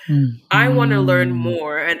 So I want to learn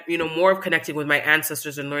more and, more of connecting with my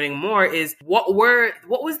ancestors and learning more is what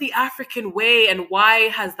was the African way and why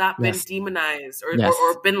has that been demonized or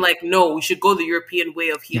been like, no, we should go the European way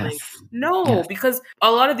of healing. No, because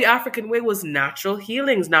a lot of the African way was natural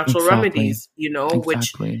healings, natural remedies,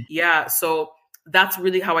 which, so that's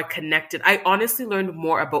really how I connected. I honestly learned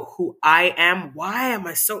more about who I am. Why am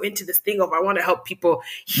I so into this thing of I want to help people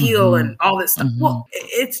heal and all this stuff? Well,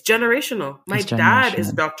 it's generational. My dad is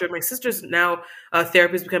a doctor. My sister's now a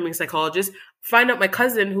therapist, becoming a psychologist. Find out my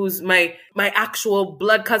cousin, who's my actual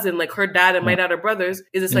blood cousin, like her dad and my dad are brothers,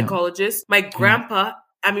 is a psychologist. My grandpa,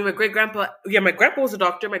 my great-grandpa, my grandpa was a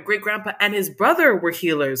doctor. My great-grandpa and his brother were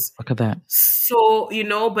healers. Look at that. So,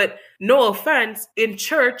 but no offense, in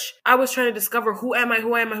church, I was trying to discover who am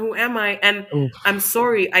I? And I'm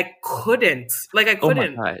sorry, I couldn't. Like, I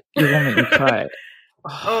couldn't. Oh my God. You won't make me cry.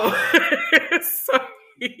 Sorry.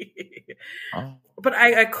 But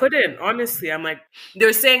I couldn't, honestly. I'm like,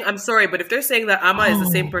 they're saying, I'm sorry, but if they're saying that Amma is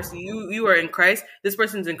the same person, you are in Christ, this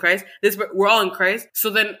person's in Christ, we're all in Christ, so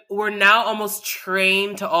then we're now almost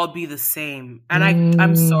trained to all be the same. And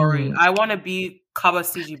I'm sorry. I want to be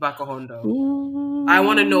Kabasiji Bakahondo. I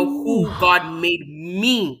want to know who God made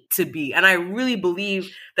me to be. And I really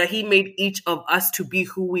believe that he made each of us to be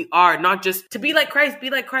who we are, not just to be like Christ,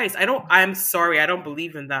 be like Christ. I'm sorry. I don't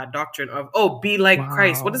believe in that doctrine of, be like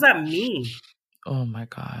Christ. What does that mean? Oh my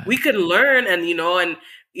God. We can learn and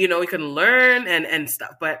we can learn and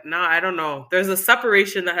stuff, but no, I don't know. There's a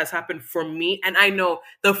separation that has happened for me. And I know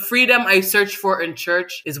the freedom I searched for in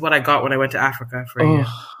church is what I got when I went to Africa for a year.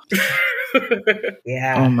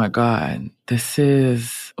 Yeah. Oh my God. This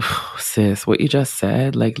is sis, what you just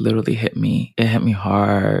said, like, literally hit me. It hit me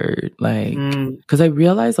hard. Like, because I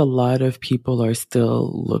realize a lot of people are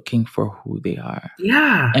still looking for who they are.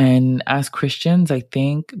 Yeah. And as Christians, I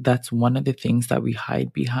think that's one of the things that we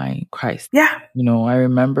hide behind Christ. Yeah. You know, I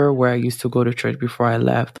remember where I used to go to church before I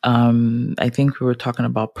left. I think we were talking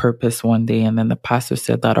about purpose one day, and then the pastor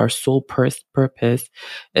said that our sole purpose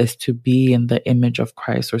is to be in the image of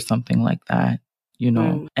Christ or something like that. You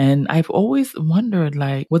know, and I've always wondered,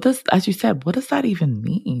 like, as you said, what does that even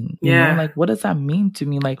mean? You know, like, what does that mean to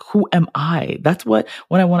me? Like, who am I? That's when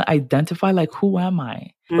I want to identify, like, who am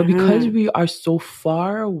I? But because we are so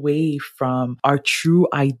far away from our true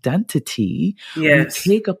identity, we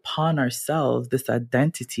take upon ourselves this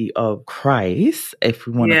identity of Christ, if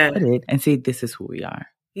we want to put it, and say, this is who we are.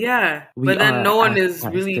 Yeah, but then no one is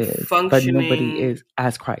really functioning. But nobody is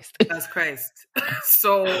as Christ. As Christ.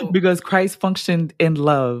 So because Christ functioned in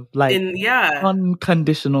love, like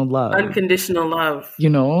unconditional love. Unconditional love. You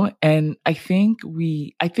know, and I think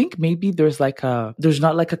maybe there's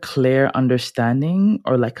not like a clear understanding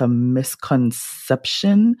or like a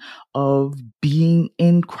misconception of being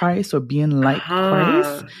in Christ or being like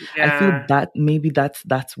Christ. I feel that maybe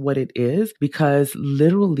that's what it is, because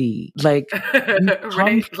literally, like,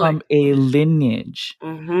 we come from a lineage.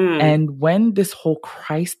 And when this whole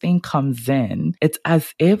Christ thing comes in, it's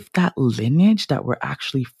as if that lineage that we're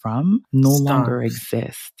actually from no longer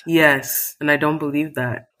exists. Yes. And I don't believe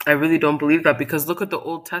that. I really don't believe that, because look at the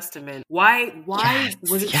Old Testament. Why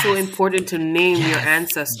was it so important to name your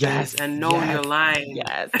ancestors and know your line?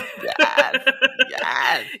 Yes.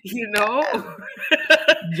 You know?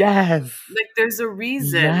 Yes. Like, there's a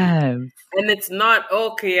reason. Yes. And it's not,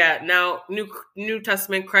 now New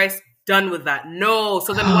Testament Christ, done with that. No.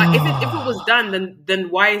 So then why, if it was done, then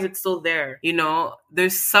why is it still there? You know,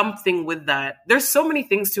 there's something with that. There's so many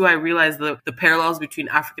things too. I realized the parallels between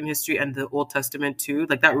African history and the Old Testament too.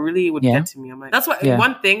 Like, that really would get to me. I'm like, that's why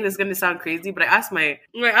one thing that's going to sound crazy, but I asked my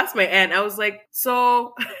aunt, I was like,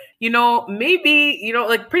 so, you know, maybe, you know,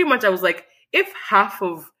 like, pretty much I was like, if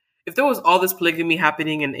there was all this polygamy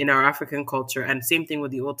happening in our African culture, and same thing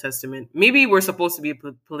with the Old Testament, maybe we're supposed to be a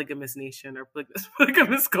polygamous nation or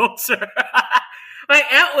polygamous culture. My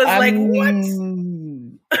aunt was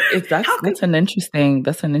what? That's an interesting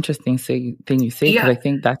thing you say, because I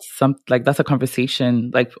think that's a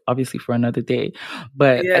conversation, like, obviously for another day,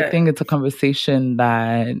 but I think it's a conversation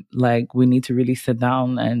that, like, we need to really sit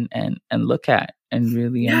down and look at and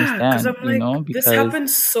really understand, I'm like, because this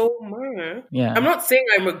happens so much. Yeah. I'm not saying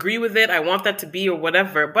I agree with it, I want that to be or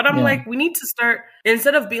whatever, but I'm like, we need to start,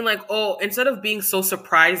 instead of being so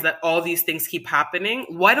surprised that all these things keep happening,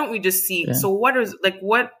 why don't we just see, so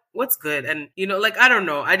what's good? And, you know, like, I don't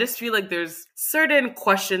know. I just feel like there's certain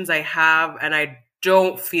questions I have, and I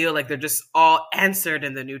don't feel like they're just all answered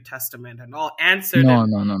in the New Testament and all answered. No.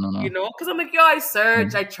 You know, because I'm like, I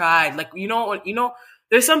searched, I tried. Like, you know,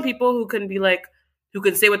 there's some people who can be like, who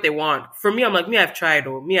can say what they want. For me, I'm like, I've tried,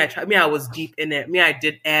 or I was deep in it. I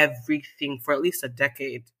did everything for at least a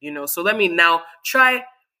decade, you know? So let me now try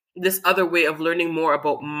this other way of learning more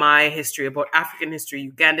about my history, about African history,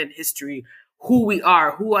 Ugandan history, who we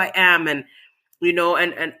are, who I am, and, you know,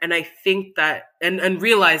 and I think that, and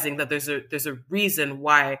realizing that there's a reason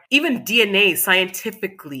why even DNA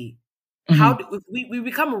scientifically, how do we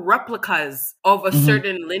become replicas of a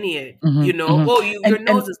certain lineage, you know? Your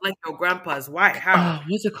nose is like your grandpa's. Why? How?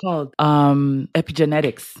 What's it called?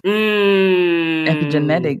 Epigenetics.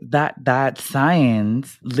 Epigenetic, that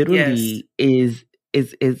science literally is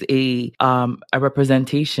a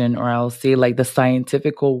representation, or I'll say, like, the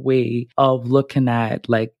scientific way of looking at,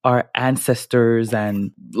 like, our ancestors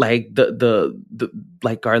and, like, the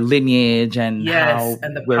like, our lineage and how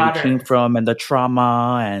and where we came from and the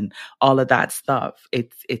trauma and all of that stuff.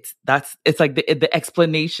 It's like the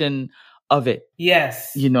explanation of it.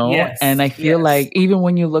 Yes. You know? Yes. And I feel like even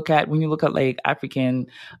when you look at like African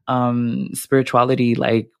spirituality,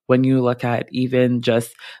 like, when you look at even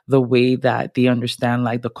just the way that they understand,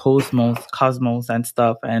 like, the cosmos and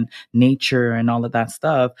stuff, and nature and all of that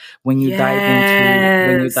stuff, when you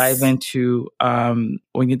dive into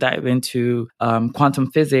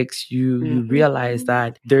quantum physics, you realize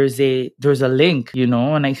that there's a link, you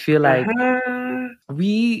know? And I feel like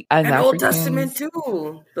we as and Africans, Old Testament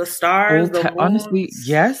too, the stars, the moons, honestly,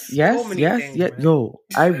 yes. Yo,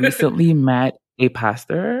 I recently met a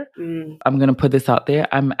pastor. I'm going to put this out there.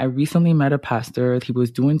 I recently met a pastor. He was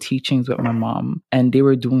doing teachings with my mom, and they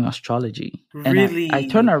were doing astrology. Really? And I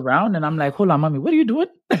turned around and I'm like, hold on, mommy, what are you doing?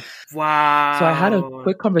 Wow. So I had a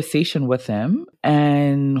quick conversation with him,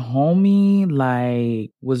 and homie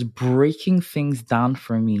like was breaking things down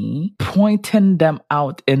for me, pointing them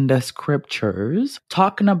out in the scriptures,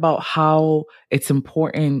 talking about how it's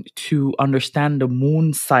important to understand the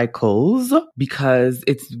moon cycles, because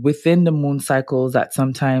it's within the moon cycles that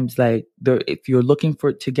sometimes like if you're looking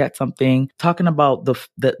for to get something, talking about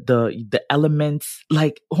the elements,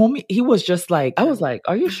 like homie, he was just like, I was like,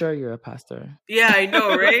 are you sure you're a pastor? Yeah, I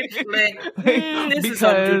know, right? Like, this is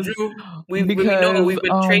some juju. We know, we've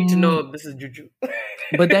been trained to know this is juju.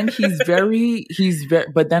 But then he's very,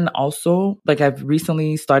 but then also, like, I've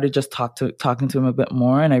recently started just talking to him a bit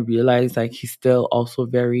more, and I realized like he's still also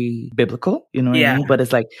very biblical, you know what I mean? But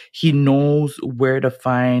it's like he knows where to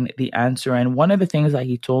find the answer. And one of the things that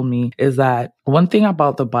he told me is that one thing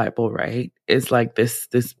about the Bible, right, is like this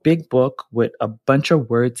big book with a bunch of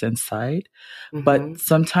words inside, but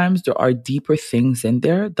sometimes there are deeper things in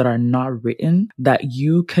there that are not written that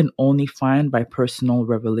you can only find by personal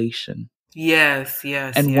revelation. Yes.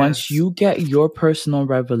 And once you get your personal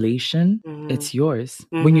revelation, it's yours.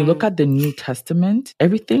 When you look at the New Testament,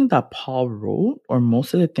 everything that Paul wrote, or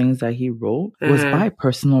most of the things that he wrote, was by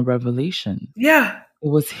personal revelation. Yeah. It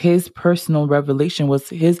was his personal revelation, was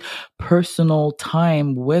his personal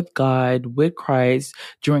time with God, with Christ,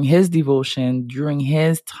 during his devotion, during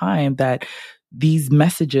his time that these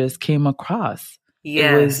messages came across.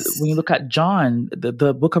 Yes. It was when you look at John,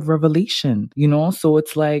 the book of Revelation, you know, so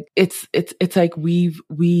it's like it's like we've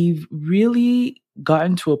really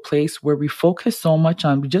gotten to a place where we focus so much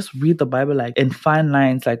on, we just read the Bible like in fine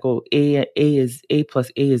lines, like, oh, A is A plus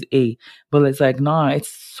A is A. But it's like, nah,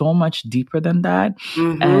 it's so much deeper than that.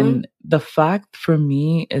 And the fact for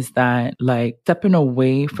me is that, like, stepping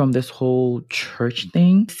away from this whole church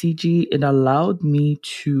thing, CG, it allowed me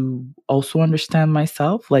to also understand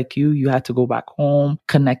myself. Like you had to go back home,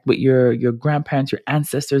 connect with your grandparents, your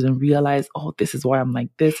ancestors, and realize, oh, this is why I'm like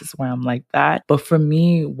this is why I'm like that. But for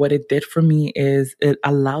me, what it did for me is it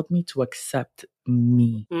allowed me to accept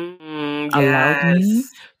me. Allowed me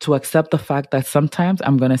to accept the fact that sometimes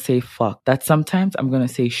I'm going to say fuck, that sometimes I'm going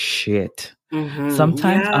to say shit.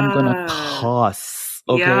 Sometimes I'm going to cuss.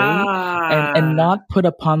 Okay. And not put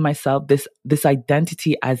upon myself this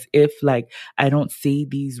identity as if like I don't say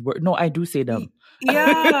these words. No, I do say them.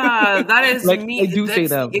 Yeah, that is like, me. I do That's say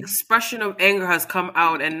them. The expression of anger has come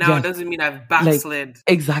out, and now it doesn't mean I've backslid. Like,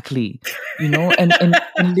 exactly. You know, and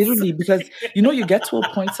literally, because, you know, you get to a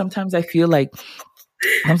point, sometimes I feel like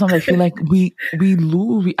we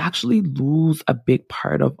actually lose a big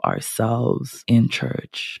part of ourselves in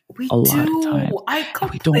church. A lot of times. I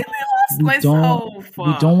completely lost myself.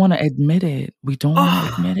 We don't want to admit it. We don't want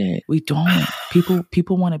to admit it. We don't.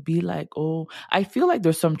 People want to be like, oh, I feel like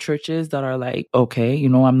there's some churches that are like, okay, you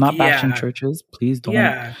know, I'm not bashing churches. Please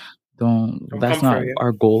don't. That's not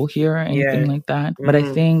our goal here or anything like that. But I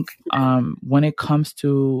think when it comes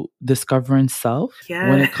to discovering self,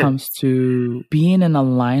 when it comes to being in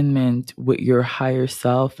alignment with your higher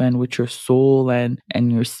self and with your soul and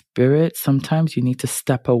your spirit, sometimes you need to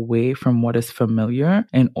step away from what is familiar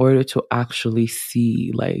in order to actually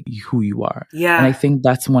see like who you are. Yeah. And I think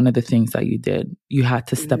that's one of the things that you did. You had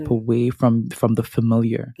to step away from the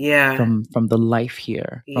familiar. Yeah. From the life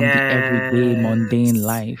here, from the everyday mundane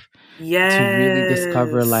life. Yes. To really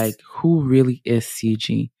discover like who really is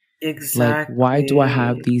CG. Exactly. Like, why do I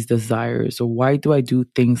have these desires, or why do I do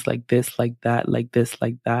things like this, like that, like this,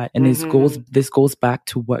 like that? And this goes back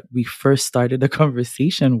to what we first started the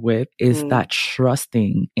conversation with, is that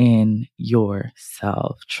trusting in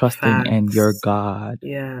yourself, trusting in your God.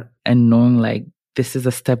 Yeah. And knowing like, this is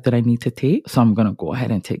a step that I need to take. So I'm going to go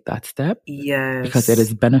ahead and take that step. Yes. Because it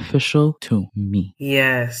is beneficial to me.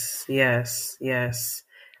 Yes.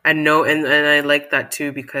 And I like that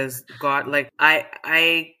too, because God, like,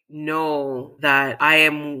 I know that I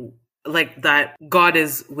am, like, that God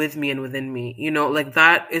is with me and within me, you know, like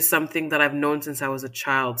that is something that I've known since I was a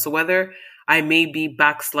child. So whether I may be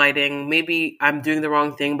backsliding, maybe I'm doing the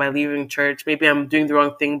wrong thing by leaving church, maybe I'm doing the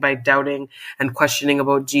wrong thing by doubting and questioning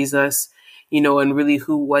about Jesus, you know, and really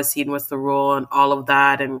who was he and what's the role and all of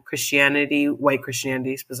that, and Christianity, white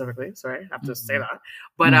Christianity specifically. Sorry, I have to say that.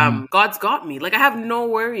 But God's got me. Like, I have no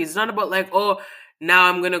worries. It's not about like, oh, now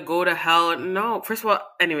I'm going to go to hell. No, first of all,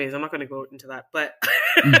 anyways, I'm not going to go into that. But,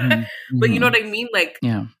 but you know what I mean? Like,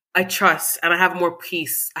 I trust and I have more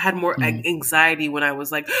peace. I had more anxiety when I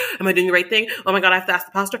was like, am I doing the right thing? Oh my God, I have to ask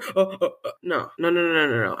the pastor. No.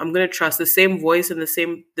 I'm going to trust the same voice, and the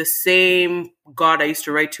same God I used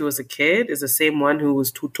to write to as a kid is the same one who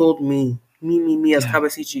told me as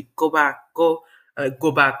Kabasiji, go back, go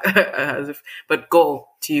go back, but go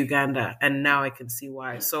to Uganda, and now I can see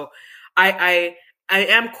why. So, I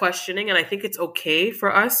am questioning, and I think it's okay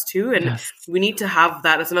for us too, and Yes. we need to have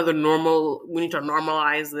that as another normal. We need to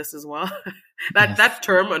normalize this as well. Yes. That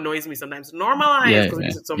term annoys me sometimes. Normalize, because we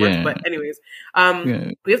use it so much. But anyways,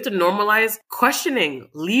 we have to normalize questioning,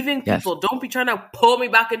 leaving people. Don't be trying to pull me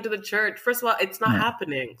back into the church. First of all, it's not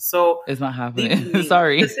happening. So it's not happening.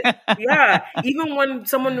 Sorry. Even when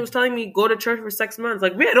someone was telling me go to church for 6 months,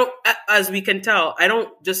 like I don't, as we can tell, I don't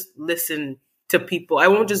just listen to people. I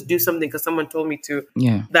won't just do something because someone told me to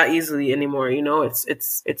that easily anymore. You know,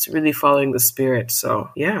 it's really following the Spirit. So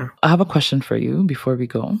yeah. I have a question for you before we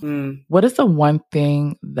go. What is the one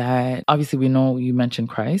thing that, obviously we know you mentioned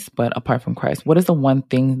Christ, but apart from Christ, what is the one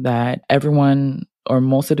thing that everyone or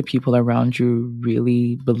most of the people around you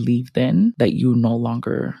really believed in that you no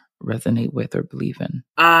longer resonate with or believe in?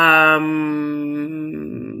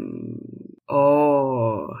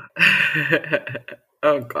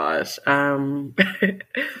 Oh gosh.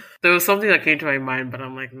 There was something that came to my mind, but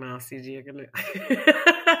I'm like, no, CG, you're gonna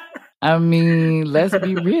I mean, let's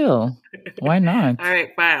be real. Why not? All right,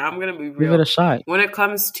 fine. I'm gonna be real. Give it a shot. When it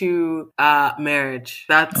comes to marriage,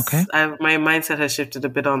 that's okay. My mindset has shifted a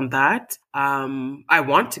bit on that. I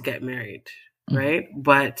want to get married. Right.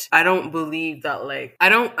 But I don't believe that, like, I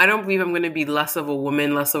don't believe I'm going to be less of a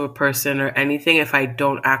woman, less of a person or anything if I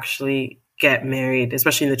don't actually get married,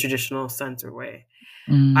 especially in the traditional sense or way.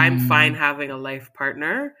 I'm fine having a life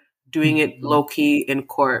partner, doing it low key in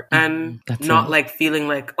court and not like feeling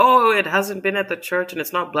like, oh, it hasn't been at the church and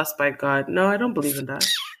it's not blessed by God. No, I don't believe in that.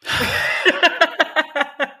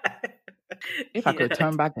 If I could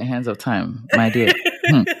turn back the hands of time, my dear.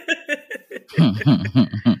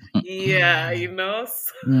 Yeah, you know. So,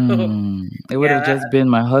 it would have just been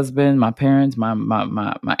my husband, my parents,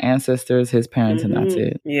 my ancestors, his parents, and that's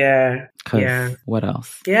it. Yeah. What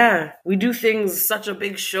else? Yeah. We do things such a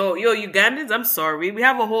big show. Yo, Ugandans, I'm sorry. We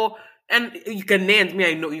have a whole, and you can name me.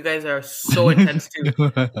 I know you guys are so intense too.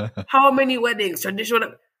 How many weddings?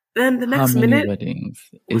 Traditional. Then the next minute, weddings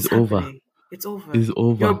is over. It's over. It's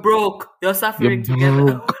over. You're broke. You're suffering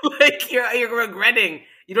together. Like you're regretting.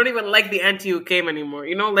 You don't even like the auntie who came anymore.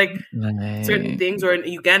 You know, like certain things. Or in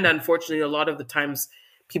Uganda, unfortunately, a lot of the times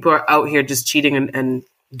people are out here just cheating and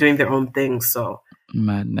doing their own things. So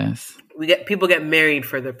madness. People get married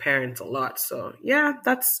for their parents a lot. So yeah,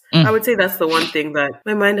 that's I would say that's the one thing that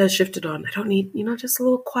my mind has shifted on. I don't need, just a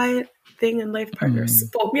little quiet thing in life partner.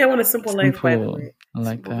 Simple. Me, I want a simple life, by the way. I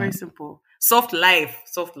like that. Very simple. Soft life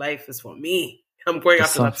is for me. I'm going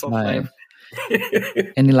after that soft life.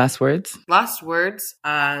 Any last words? Last words.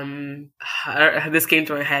 This came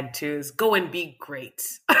to my head too. Is go and be great.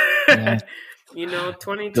 Yeah.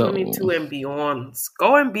 2022 and beyond.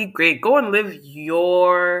 Go and be great. Go and live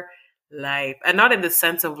your life, and not in the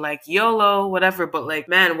sense of like YOLO, whatever, but like,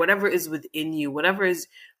 man, whatever is within you, whatever is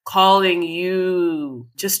calling you,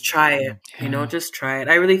 just try it. Just try it.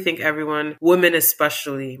 I really think everyone, women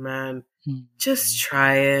especially, man, just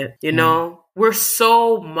try it. We're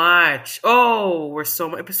so much,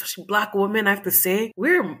 especially Black women, I have to say,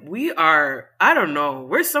 we are, I don't know,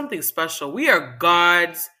 we're something special. We are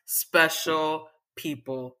God's special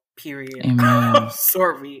people, period. Amen. I'm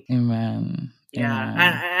sorry. Amen.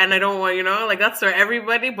 Yeah. And I don't want, that's for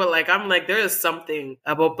everybody, but I'm there is something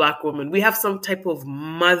about Black women. We have some type of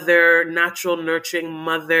mother, natural nurturing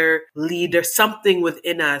mother, leader, something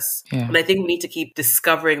within us. Yeah. And I think we need to keep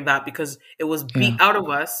discovering that because it was beat out of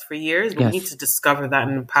us for years, but we need to discover that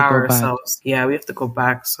and empower ourselves. Yeah, we have to go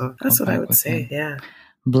back. So that's what I would say. Yeah.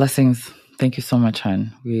 Blessings. Thank you so much,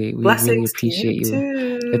 hon. We really appreciate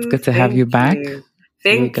you. It's good to have you back.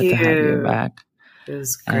 Thank you. Good to have you back. It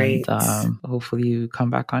was great. And hopefully you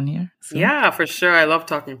come back on here soon. Yeah, for sure. I love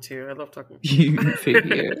talking to you. Same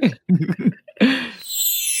here.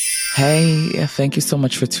 Hey, thank you so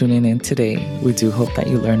much for tuning in today. We do hope that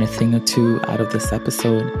you learn a thing or two out of this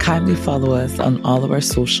episode. Kindly follow us on all of our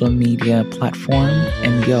social media platforms.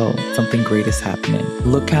 And something great is happening.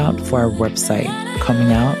 Look out for our website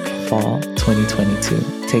coming out fall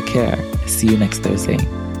 2022. Take care. See you next Thursday.